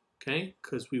 Okay,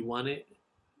 because we want it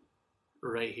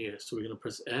right here. So we're gonna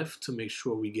press F to make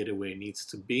sure we get it where it needs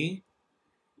to be.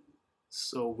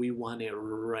 So we want it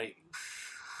right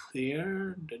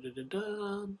there. Da, da, da,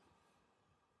 da.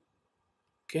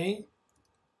 Okay,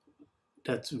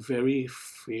 that's very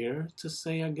fair to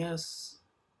say, I guess.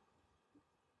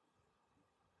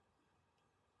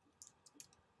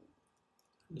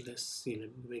 Let's see, let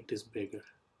me make this bigger.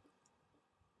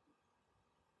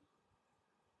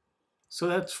 So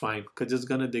that's fine, because it's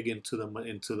gonna dig into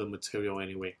the material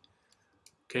anyway.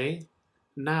 Okay,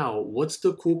 now what's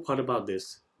the cool part about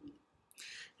this?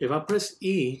 If I press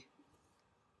E,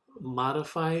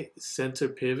 modify center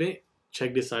pivot,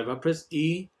 check this out. If I press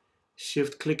E,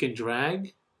 shift click and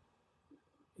drag,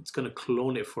 it's gonna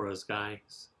clone it for us,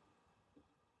 guys.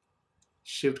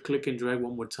 Shift click and drag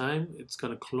one more time, it's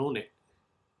gonna clone it.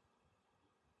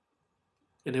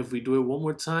 And if we do it one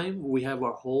more time, we have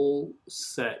our whole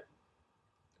set.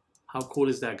 How cool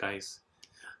is that, guys?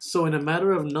 So in a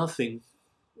matter of nothing,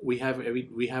 we have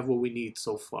what we need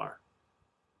so far.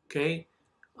 Okay.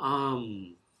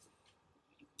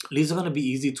 These are gonna be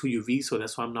easy to UV, so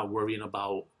that's why I'm not worrying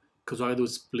about, because all I do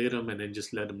is split them and then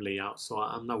just let them lay out. So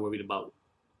I'm not worried about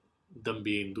them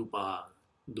being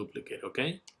duplicate.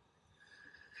 Okay.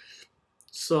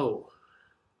 So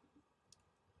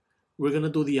we're gonna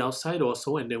do the outside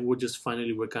also, and then we'll just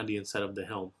finally work on the inside of the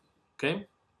helm. Okay.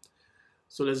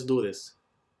 So let's do this.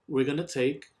 We're gonna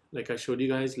take, like I showed you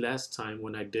guys last time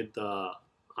when I did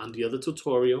on the other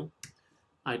tutorial,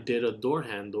 I did a door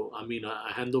handle. I mean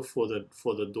a handle for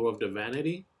the door of the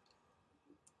vanity,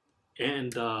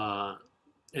 and I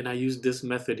used this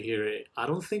method here. I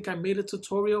don't think I made a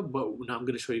tutorial, but now I'm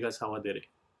gonna show you guys how I did it.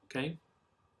 Okay.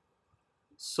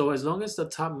 So as long as the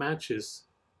top matches,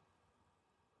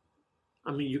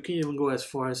 I mean you can even go as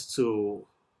far as to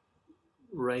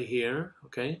right here.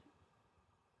 Okay.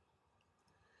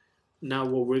 Now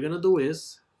what we're gonna do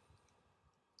is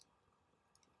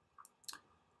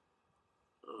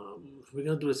we're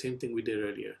gonna do the same thing we did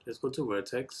earlier. Let's go to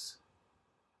vertex,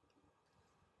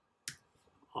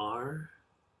 R,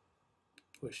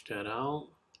 push that out,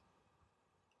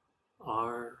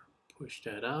 R, push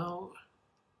that out.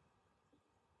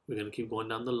 We're gonna keep going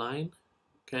down the line.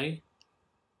 Okay.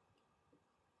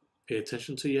 Pay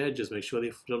attention to your edges. Make sure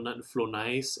they flow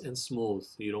nice and smooth.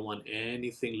 You don't want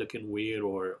anything looking weird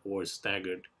or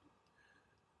staggered.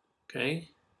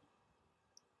 Okay.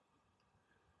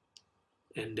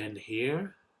 And then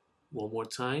here, one more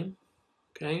time.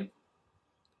 Okay.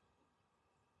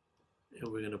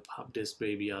 And we're gonna pop this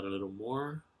baby out a little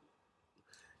more.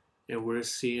 And we're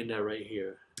seeing that right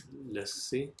here. Let's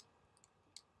see.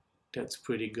 That's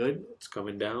pretty good. It's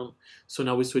coming down. So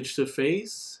now we switch to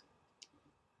face.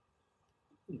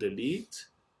 Delete.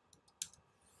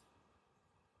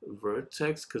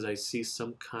 Vertex, because I see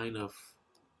some kind of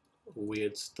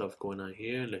weird stuff going on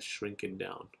here. Let's shrink it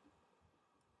down.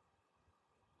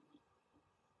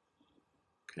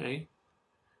 Okay,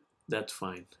 that's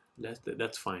fine.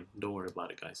 That's fine. Don't worry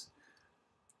about it, guys.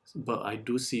 But I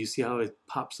do see, you see how it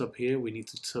pops up here? We need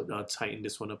to tighten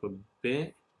this one up a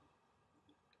bit.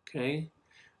 Okay,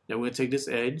 then we're gonna take this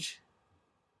edge,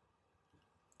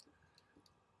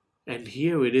 and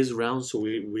here it is round, so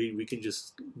we can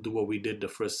just do what we did the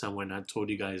first time when I told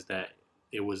you guys that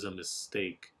it was a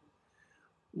mistake.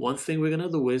 One thing we're gonna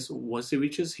do is, once it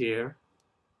reaches here,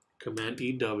 Command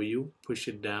EW, push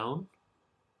it down,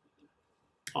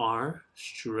 R,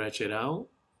 stretch it out,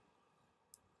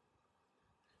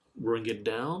 bring it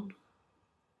down,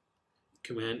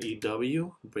 Command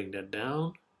EW, bring that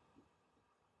down,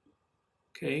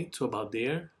 okay, to about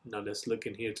there. Now let's look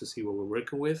in here to see what we're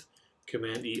working with.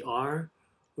 Command ER,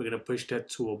 we're gonna push that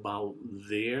to about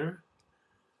there.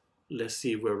 Let's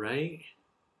see if we're right.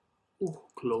 Ooh,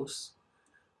 close.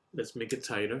 Let's make it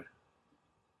tighter.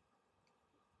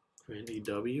 Command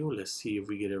EW, let's see if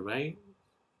we get it right.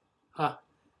 Ha!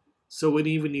 So we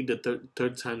didn't even need the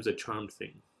third time's the charm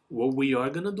thing. What we are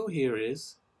gonna do here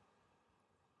is,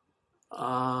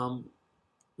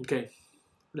 okay,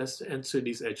 let's enter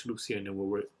these edge loops here and then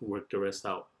we'll work the rest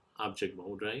out. Object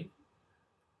mode, right?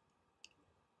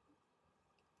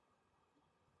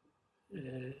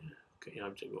 Okay,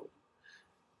 object mode.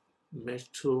 Mesh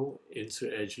tool,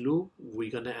 insert edge loop.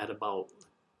 We're gonna add about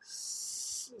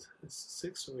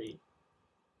 6 or 8.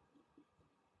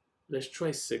 Let's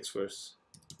try 6 first.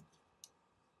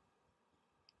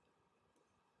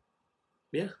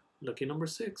 Yeah, lucky number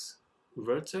 6.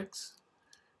 Vertex.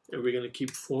 And we're gonna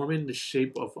keep forming the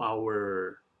shape of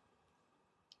our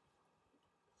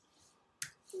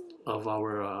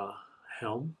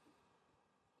helm.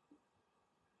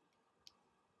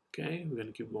 Okay, we're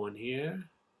gonna keep going here.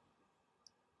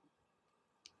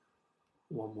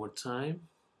 One more time.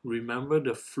 Remember,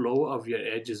 the flow of your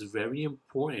edge is very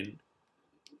important.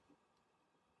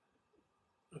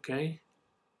 Okay,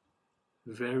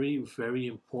 very, very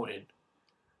important.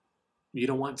 You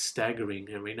don't want staggering,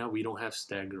 and right now we don't have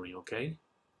staggering. Okay,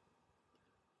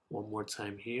 one more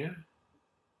time here.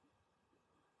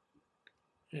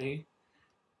 Okay,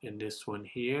 and this one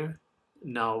here.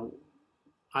 Now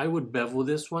I would bevel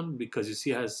this one because you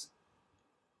see it has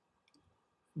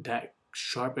that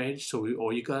sharp edge, so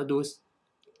all you gotta do is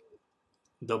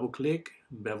double click,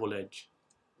 bevel edge,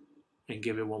 and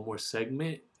give it one more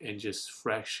segment and just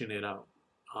fraction it out.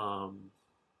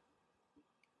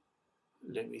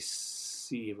 Let me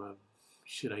see if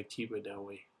should I keep it that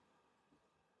way.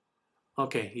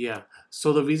 Okay, yeah,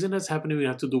 so the reason that's happening, we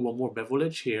have to do one more bevel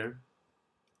edge here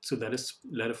to let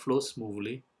it flow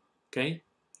smoothly. Okay,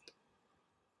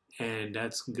 and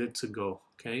that's good to go.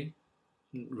 Okay,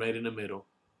 right in the middle.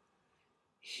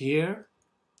 Here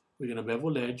we're gonna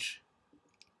bevel edge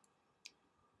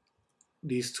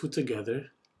these two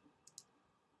together.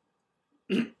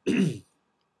 We're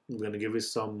gonna give it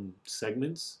some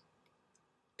segments.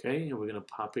 Okay, and we're gonna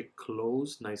pop it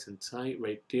close, nice and tight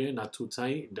right there, not too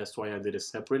tight. That's why I did it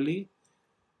separately.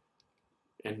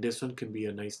 And this one can be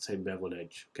a nice tight bevel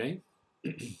edge. Okay.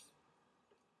 And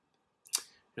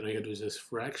all you gotta do is just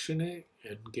fraction it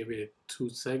and give it 2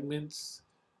 segments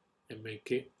and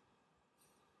make it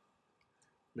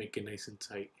nice and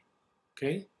tight.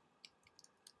 Okay,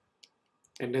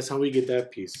 and that's how we get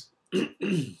that piece.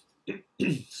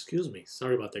 Excuse me,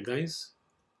 sorry about that, guys.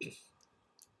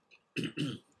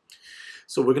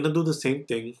 So we're gonna do the same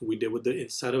thing we did with the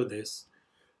inside of this.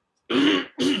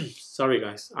 Sorry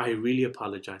guys, I really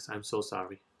apologize. I'm so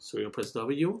sorry. So we're gonna press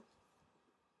W.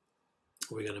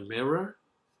 We're gonna mirror.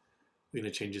 We're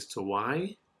gonna change this to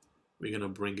Y. We're gonna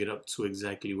bring it up to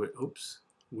exactly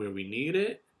where we need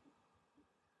it.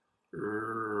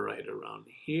 Right around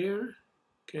here.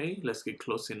 Okay, let's get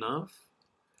close enough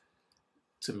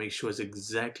to make sure it's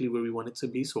exactly where we want it to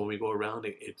be. So when we go around,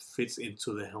 it fits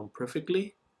into the helm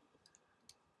perfectly.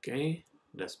 Okay,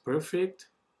 that's perfect.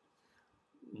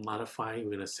 Modify,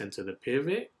 we're gonna center the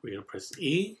pivot. We're gonna press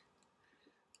E.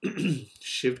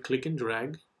 Shift, click, and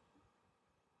drag.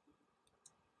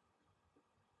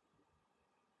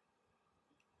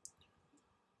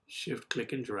 Shift,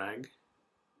 click, and drag.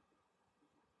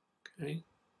 Okay.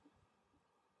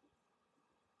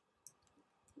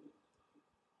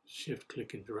 Shift,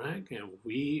 click, and drag, and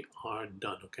we are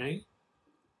done. Okay.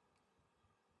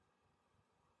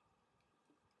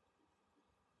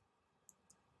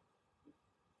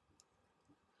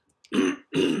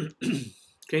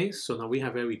 Okay, so now we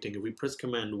have everything. If we press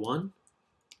Command 1,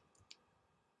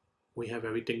 we have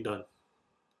everything done.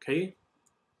 Okay.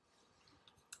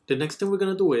 The next thing we're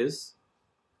gonna do is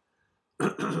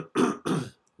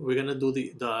we're gonna do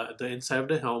the inside of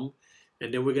the helm,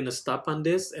 And then we're gonna stop on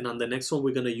this, and on the next one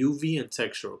we're gonna UV and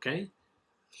texture, okay?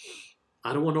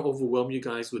 I don't want to overwhelm you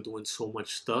guys with doing so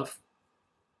much stuff.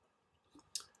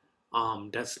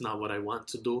 That's not what I want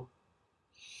to do.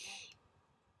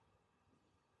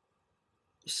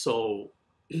 So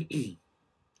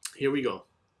here we go.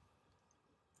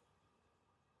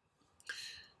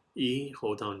 E,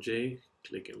 hold down J,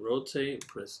 click and rotate,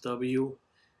 press W.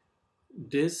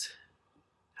 This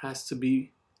has to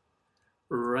be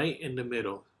right in the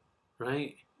middle,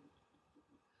 right?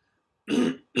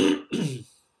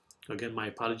 Again, my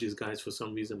apologies, guys. For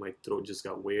some reason, my throat just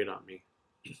got weird on me.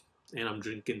 And I'm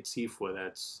drinking tea for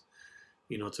that,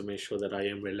 you know, to make sure that I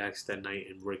am relaxed at night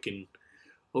and working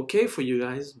okay for you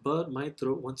guys. But my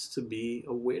throat wants to be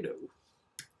a weirdo.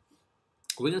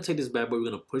 We're going to take this bad boy. We're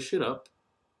going to push it up.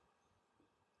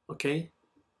 Okay?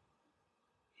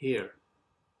 Here.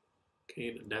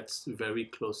 Okay, that's very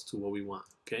close to what we want.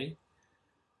 Okay?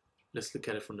 Let's look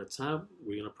at it from the top.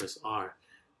 We're going to press R.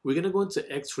 We're going to go into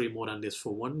X-ray mode on this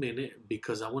for 1 minute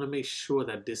because I want to make sure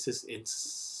that this is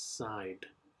inside.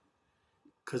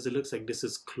 Because it looks like this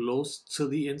is close to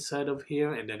the inside of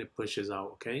here and then it pushes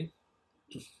out, okay?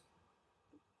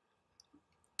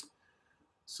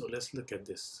 So let's look at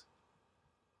this.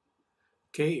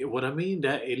 Okay, what I mean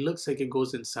that it looks like it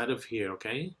goes inside of here,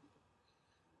 okay?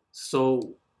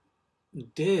 So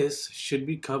this should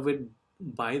be covered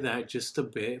by that just a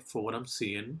bit for what I'm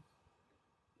seeing.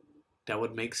 That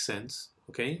would make sense,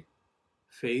 okay?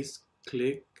 Face,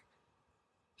 click,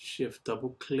 shift,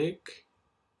 double click.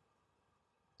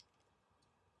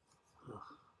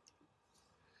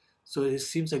 So it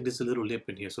seems like there's a little lip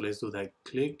in here. So let's do that.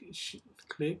 Click,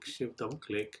 click, shift, double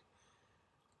click,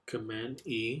 Command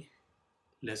E.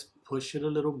 Let's push it a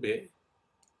little bit.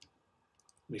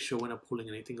 Make sure we're not pulling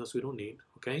anything else we don't need,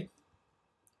 okay?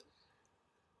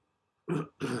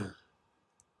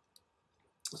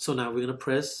 So now we're gonna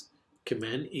press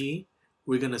Command E.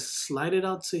 We're gonna slide it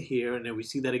out to here, and then we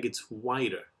see that it gets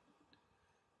wider.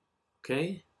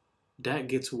 Okay, that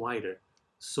gets wider.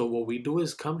 So what we do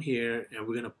is come here and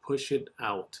we're gonna push it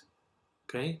out.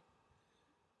 Okay,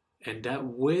 and that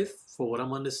width, for what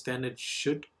I'm understanding,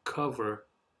 should cover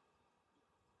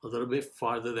a little bit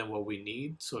farther than what we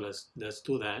need. So let's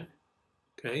do that.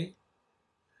 Okay.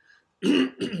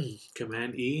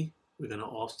 Command E. We're gonna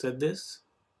offset this.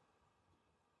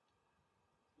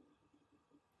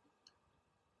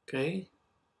 Okay.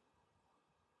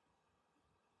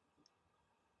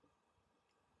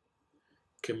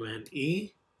 Command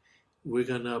E. We're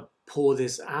gonna pull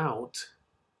this out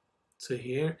to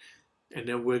here, and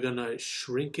then we're gonna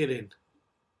shrink it in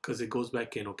because it goes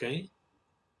back in, okay?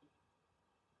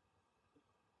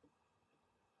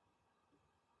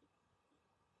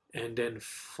 And then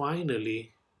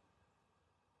finally,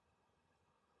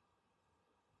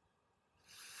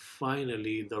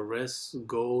 the rest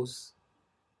goes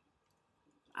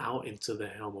out into the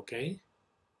helm, okay?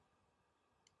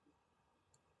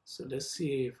 So let's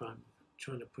see if I'm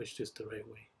trying to push this the right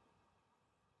way.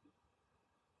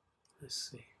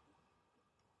 Let's see.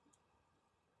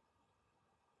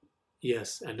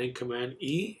 Yes, and then Command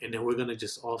E, and then we're gonna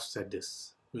just offset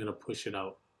this. We're gonna push it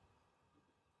out.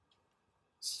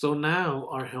 So now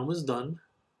our helm is done.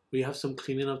 We have some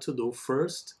cleaning up to do.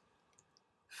 First,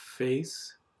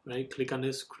 face, right? Click on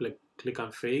this, click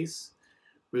on face.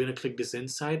 We're gonna click this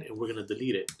inside and we're gonna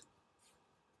delete it.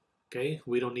 Okay,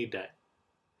 we don't need that.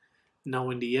 Now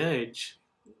in the edge,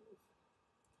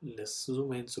 let's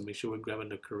zoom in so make sure we're grabbing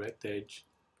the correct edge.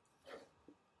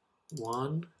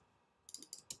 1,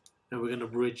 and we're gonna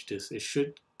bridge this. It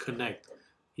should connect.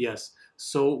 Yes.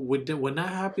 So when that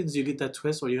happens, you get that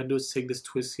twist. All you gotta do is take this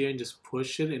twist here and just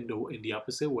push it in the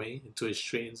opposite way until it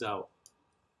straightens out.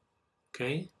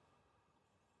 Okay.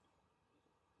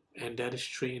 And that is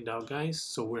straightened out, guys.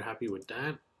 So we're happy with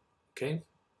that. Okay.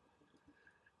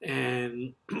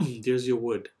 And there's your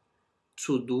wood.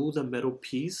 To do the metal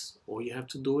piece, all you have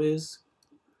to do is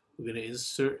we're gonna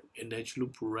insert an edge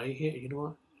loop right here. You know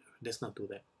what? Let's not do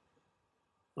that.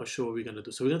 I'll show what we're gonna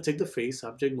do. So we're gonna take the face,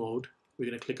 object mode. We're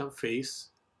gonna click on face,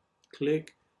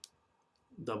 click,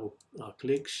 double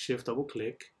click, shift, double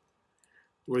click.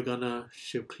 We're gonna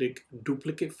shift click,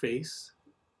 duplicate face.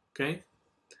 Okay.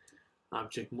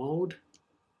 Object mode.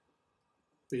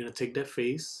 We're gonna take that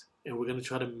face and we're gonna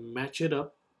try to match it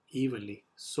up evenly.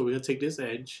 So we're gonna take this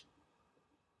edge.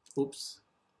 Oops.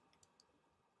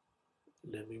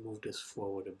 Let me move this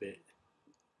forward a bit.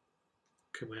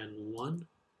 Command 1,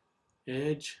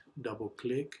 edge, double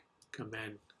click,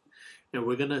 command. And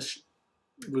we're gonna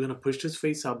push this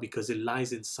face out because it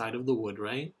lies inside of the wood,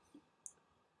 right?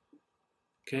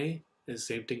 Okay. And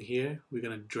same thing here. We're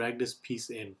gonna drag this piece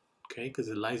in. okay, because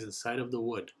it lies inside of the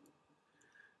wood.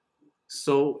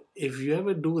 So if you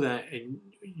ever do that, and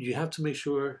you have to make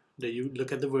sure that you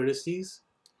look at the vertices,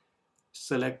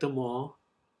 select them all,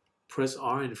 press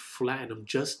R and flatten them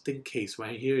just in case.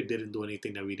 Right here it didn't do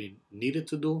anything that we didn't need it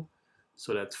to do,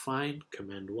 so that's fine.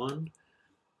 Command 1,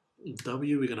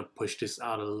 W, we're gonna push this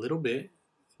out a little bit,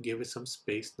 give it some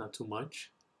space, not too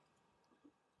much.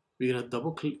 We're gonna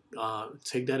double click,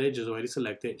 take that edge is already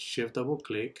selected, shift double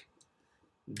click,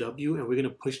 W, and we're gonna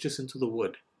push this into the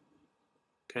wood.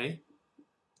 Okay,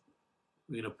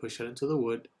 we're gonna push that into the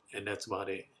wood, and that's about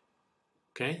it.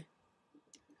 Okay,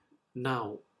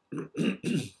 now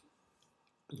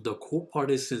the cool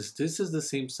part is, since this is the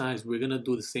same size, we're gonna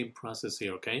do the same process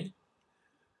here. Okay,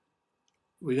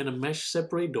 we're gonna mesh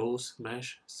separate those,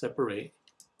 mesh separate.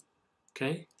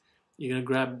 Okay, you're gonna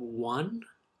grab one,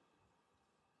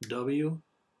 W,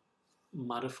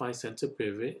 modify center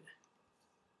pivot,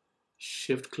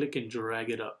 shift click and drag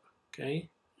it up. Okay,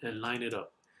 and line it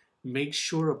up. Make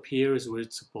sure up here is where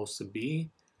it's supposed to be.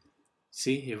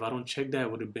 See, if I don't check that,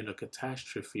 it would have been a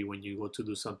catastrophe when you go to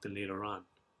do something later on.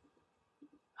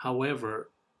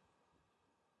 However,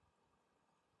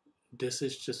 this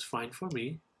is just fine for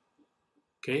me.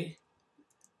 Okay,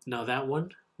 now that one,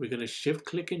 we're gonna shift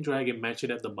click and drag and match it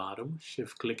at the bottom.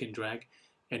 Shift click and drag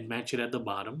and match it at the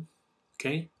bottom.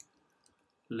 Okay,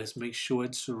 let's make sure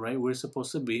it's right where it's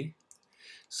supposed to be.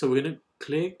 So we're gonna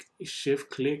click, shift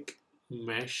click,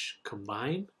 mesh,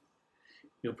 combine.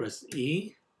 You'll press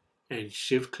E and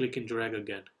shift click and drag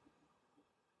again.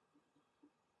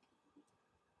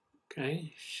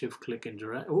 Okay, shift click and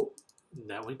drag. Oh,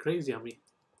 that went crazy on me.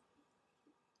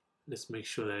 Let's make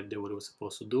sure that I did what it was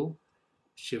supposed to do.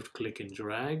 Shift click and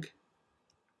drag.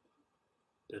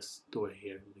 Let's do it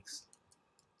here.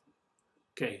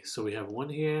 Okay, so we have one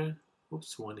here.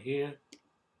 Oops, one here.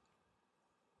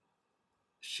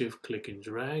 Shift click and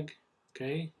drag.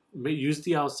 Okay, use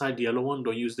the outside yellow one.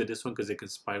 Don't use this one because it can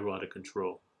spiral out of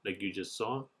control, like you just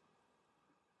saw.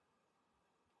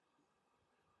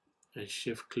 And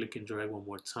shift click and drag one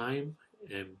more time,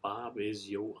 and Bob is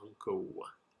your uncle.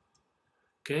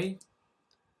 Okay,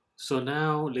 so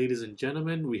now, ladies and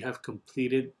gentlemen, we have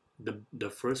completed the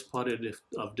first part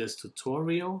of this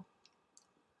tutorial.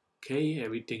 Okay,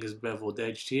 everything is beveled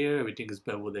edged here, everything is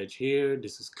beveled edge here,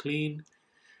 this is clean.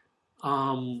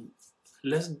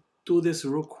 Let's do this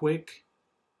real quick.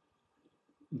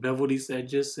 Bevel these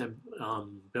edges and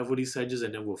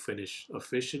then we'll finish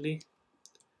officially.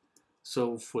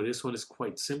 So for this one, it's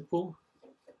quite simple.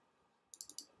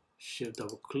 Shift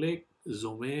double click,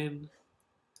 zoom in.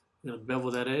 I'm gonna bevel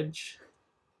that edge,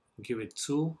 give it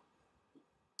 2.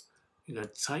 You're gonna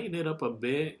tighten it up a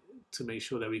bit to make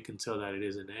sure that we can tell that it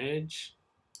is an edge.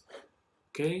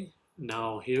 Okay,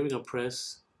 now here we're gonna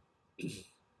press.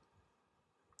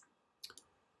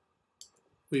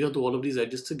 We're gonna do all of these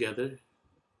edges together.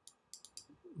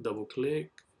 Double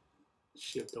click,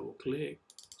 shift double click,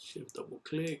 shift double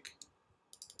click.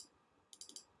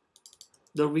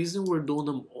 The reason we're doing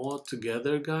them all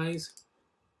together, guys,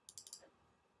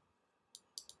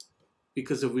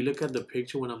 because if we look at the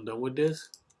picture when I'm done with this,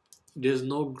 there's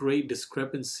no great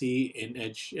discrepancy in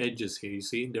edges here. You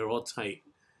see, they're all tight.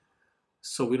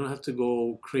 So we don't have to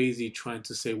go crazy trying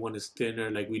to say one is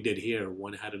thinner like we did here.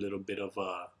 One had a little bit of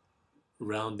a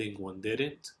rounding, one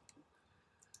didn't.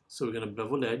 So we're gonna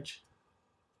bevel edge.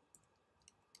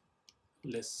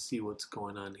 Let's see what's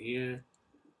going on here.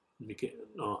 Make it,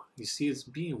 oh, you see it's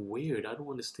being weird. I don't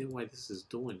understand why this is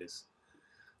doing this.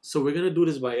 So we're gonna do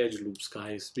this by edge loops,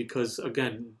 guys, because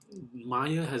again,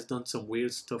 Maya has done some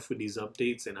weird stuff with these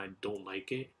updates and I don't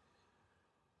like it.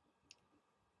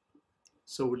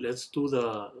 So let's do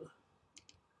the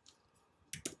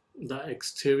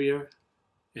exterior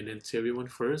and interior one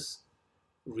first.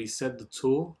 Reset the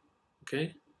tool,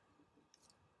 okay?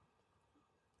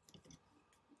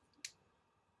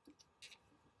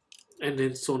 And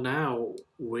then so now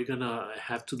we're gonna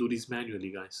have to do these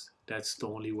manually, guys. That's the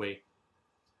only way.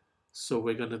 So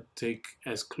we're gonna take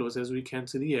as close as we can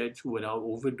to the edge without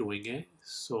overdoing it.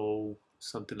 So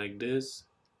something like this.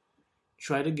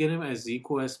 Try to get them as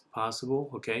equal as possible,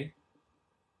 okay?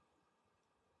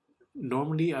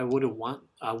 Normally I would want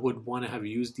to have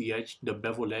used the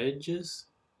bevel edges.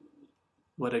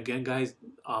 But again, guys,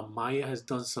 Maya has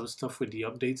done some stuff with the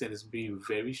updates and it's being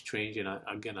very strange, and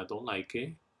again, I don't like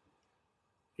it.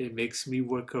 It makes me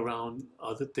work around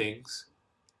other things.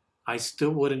 I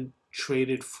still wouldn't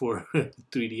trade it for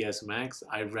 3ds Max.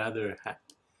 I'd rather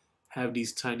have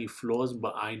these tiny flaws,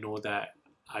 but I know that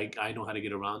I know how to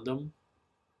get around them.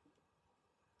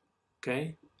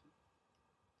 Okay,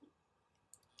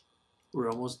 we're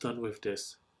almost done with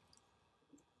this.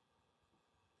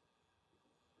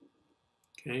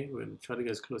 Okay, we're gonna try to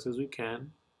get as close as we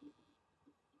can.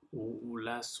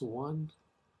 Last one.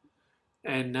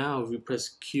 And now if we press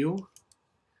Q,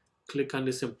 click on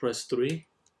this and press 3.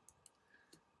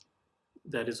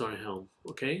 That is our helm,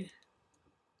 okay?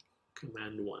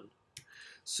 Command 1.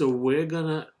 So we're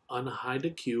gonna unhide the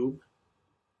cube,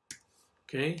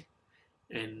 okay?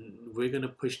 And we're gonna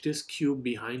push this cube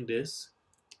behind this,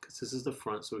 because this is the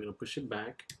front, so we're gonna push it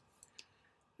back.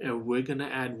 And we're gonna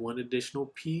add one additional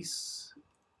piece,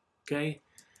 okay?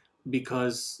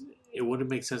 Because it wouldn't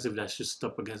make sense if that's just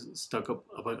stuck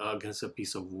up against a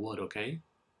piece of wood, okay?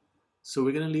 So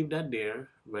we're gonna leave that there,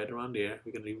 right around there.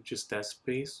 We're gonna leave just that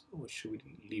space, or should we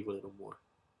leave a little more?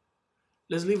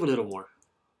 Let's leave a little more.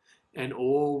 And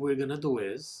all we're gonna do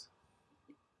is,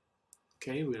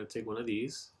 okay, we're gonna take one of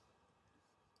these,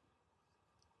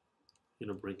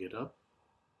 gonna bring it up,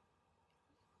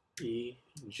 E,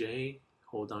 J,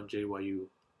 hold down J while you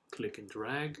click and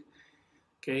drag.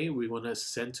 Okay, we wanna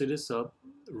center this up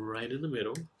right in the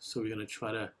middle. So we're gonna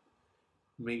try to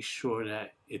make sure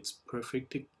that it's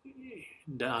perfect.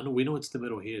 We know it's the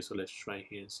middle here, so let's try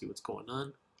here and see what's going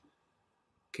on.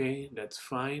 Okay, that's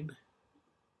fine.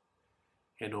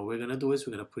 And all we're gonna do is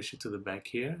we're gonna push it to the back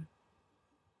here.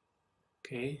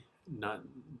 Okay,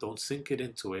 don't sink it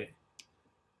into it.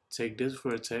 Take this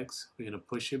vertex, we're gonna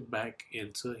push it back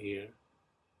into here.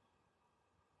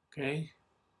 Okay,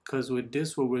 because with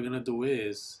this, what we're gonna do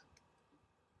is,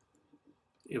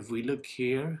 if we look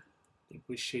here, I think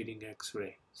we're shading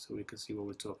X-ray so we can see what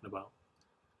we're talking about.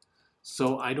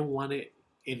 So I don't want it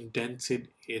indented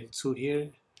into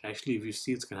here. Actually, if you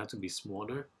see, it's gonna have to be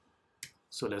smaller.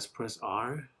 So let's press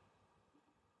R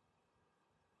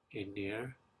in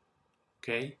there.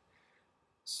 Okay.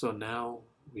 So now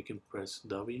we can press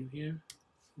W here.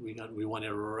 We want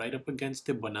it right up against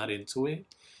it, but not into it.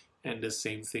 And the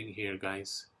same thing here,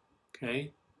 guys.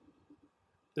 Okay.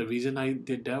 The reason I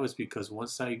did that was because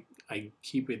once I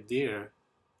keep it there,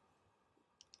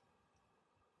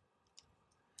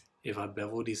 if I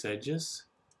bevel these edges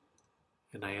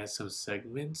and I add some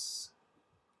segments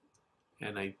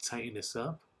and I tighten this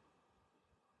up,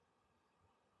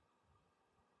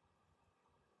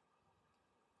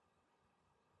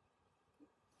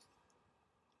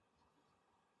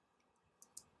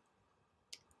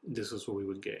 this is what we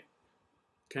would get.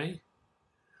 Okay,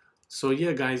 so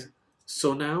yeah, guys,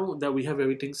 so now that we have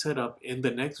everything set up, in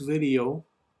the next video,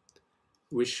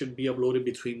 which should be uploaded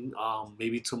between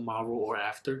maybe tomorrow or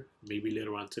after, maybe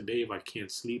later on today, if I can't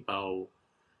sleep, I'll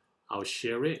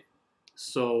share it.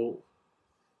 So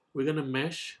we're gonna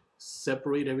mesh,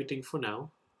 separate everything for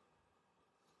now.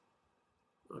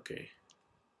 Okay,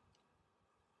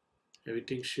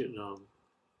 everything should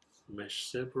mesh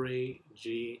separate,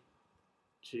 G,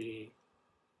 G.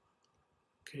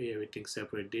 Okay, everything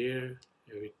separate there.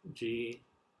 G,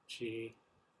 G,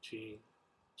 G,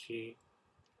 G.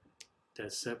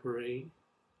 That's separate.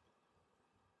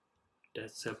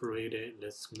 That's separated.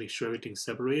 Let's make sure everything's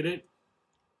separated.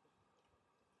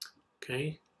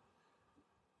 Okay.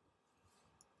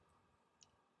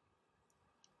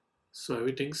 So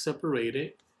everything's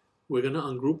separated. We're gonna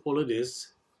ungroup all of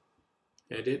this.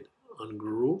 Edit,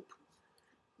 ungroup.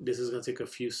 This is gonna take a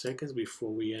few seconds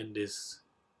before we end this.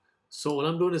 So all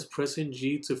I'm doing is pressing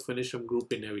G to finish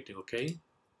ungrouping everything, okay?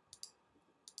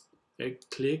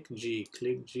 Click G,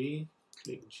 click G,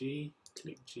 click G,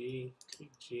 click G,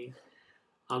 click G.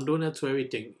 I'm doing that to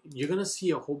everything. You're gonna see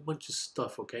a whole bunch of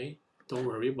stuff, okay? Don't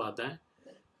worry about that.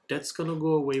 That's gonna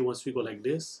go away once we go like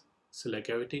this. Select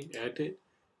everything, edit,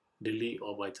 delete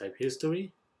all by type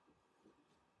history,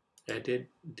 edit,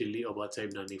 delete all by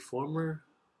type non-deformer,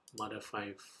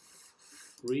 modify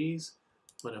freeze,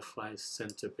 modify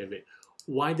center pivot.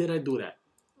 Why did I do that?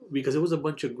 Because it was a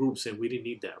bunch of groups and we didn't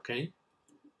need that, okay?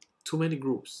 Too many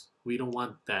groups. We don't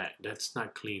want that. That's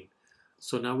not clean.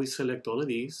 So now we select all of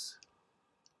these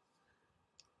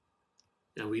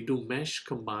and we do mesh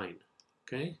combine,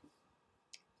 okay?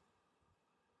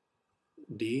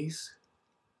 These,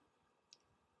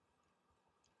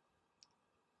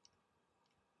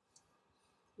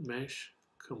 mesh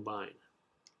combine.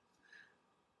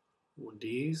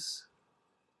 These,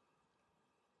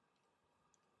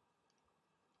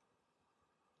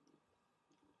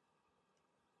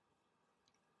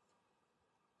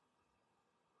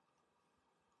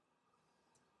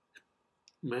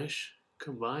 mesh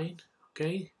combine,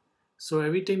 okay? So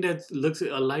everything that looks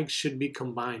alike should be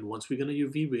combined. Once we're gonna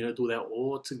UV, we're gonna do that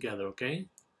all together, okay?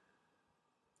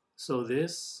 So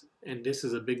this and this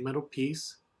is a big metal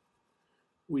piece.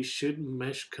 We should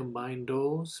mesh combine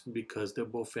those because they're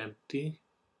both empty.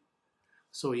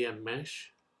 So yeah,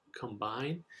 mesh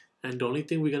combine, And the only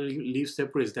thing we're gonna leave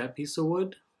separate is that piece of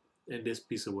wood and this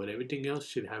piece of wood. Everything else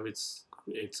should have its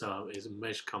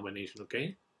mesh combination,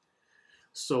 okay?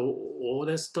 So all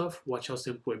that stuff, watch how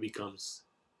simple it becomes.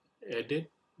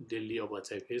 Edit, delete over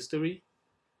type history,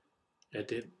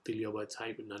 edit, delete over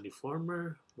type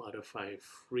non-deformer, modify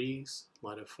freeze,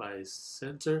 modify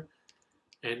center,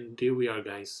 and there we are,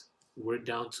 guys. We're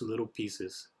down to little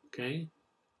pieces, okay?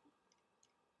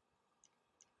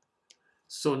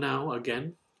 So now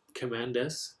again, Command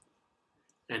S,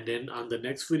 and then on the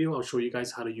next video I'll show you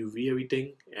guys how to UV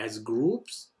everything as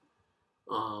groups,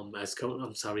 as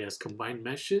combined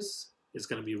meshes. It's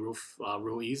gonna be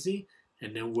real easy,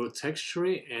 and then we'll texture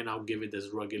it and I'll give it this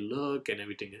rugged look and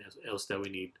everything else that we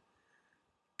need.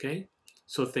 Okay,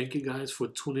 so thank you guys for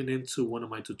tuning in to one of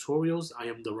my tutorials. I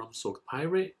am the Rum Soaked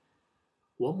Pirate.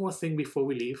 One more thing before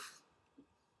we leave,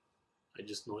 I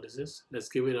just noticed this. Let's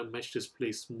give it a mesh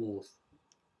display smooth,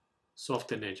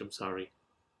 soften edge, I'm sorry.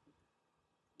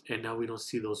 And now we don't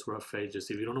see those rough edges.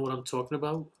 If you don't know what I'm talking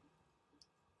about,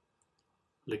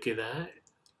 look at that.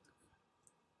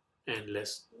 And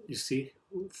you see,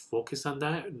 focus on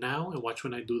that now and watch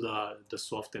when I do the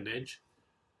soften edge.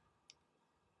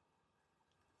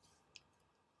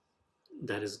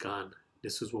 That is gone.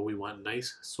 This is what we want,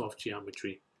 nice soft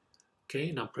geometry.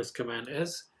 Okay, now press Command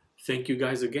S. Thank you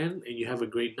guys again, and you have a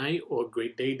great night or a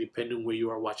great day depending on where you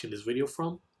are watching this video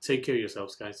from. Take care of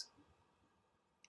yourselves, guys.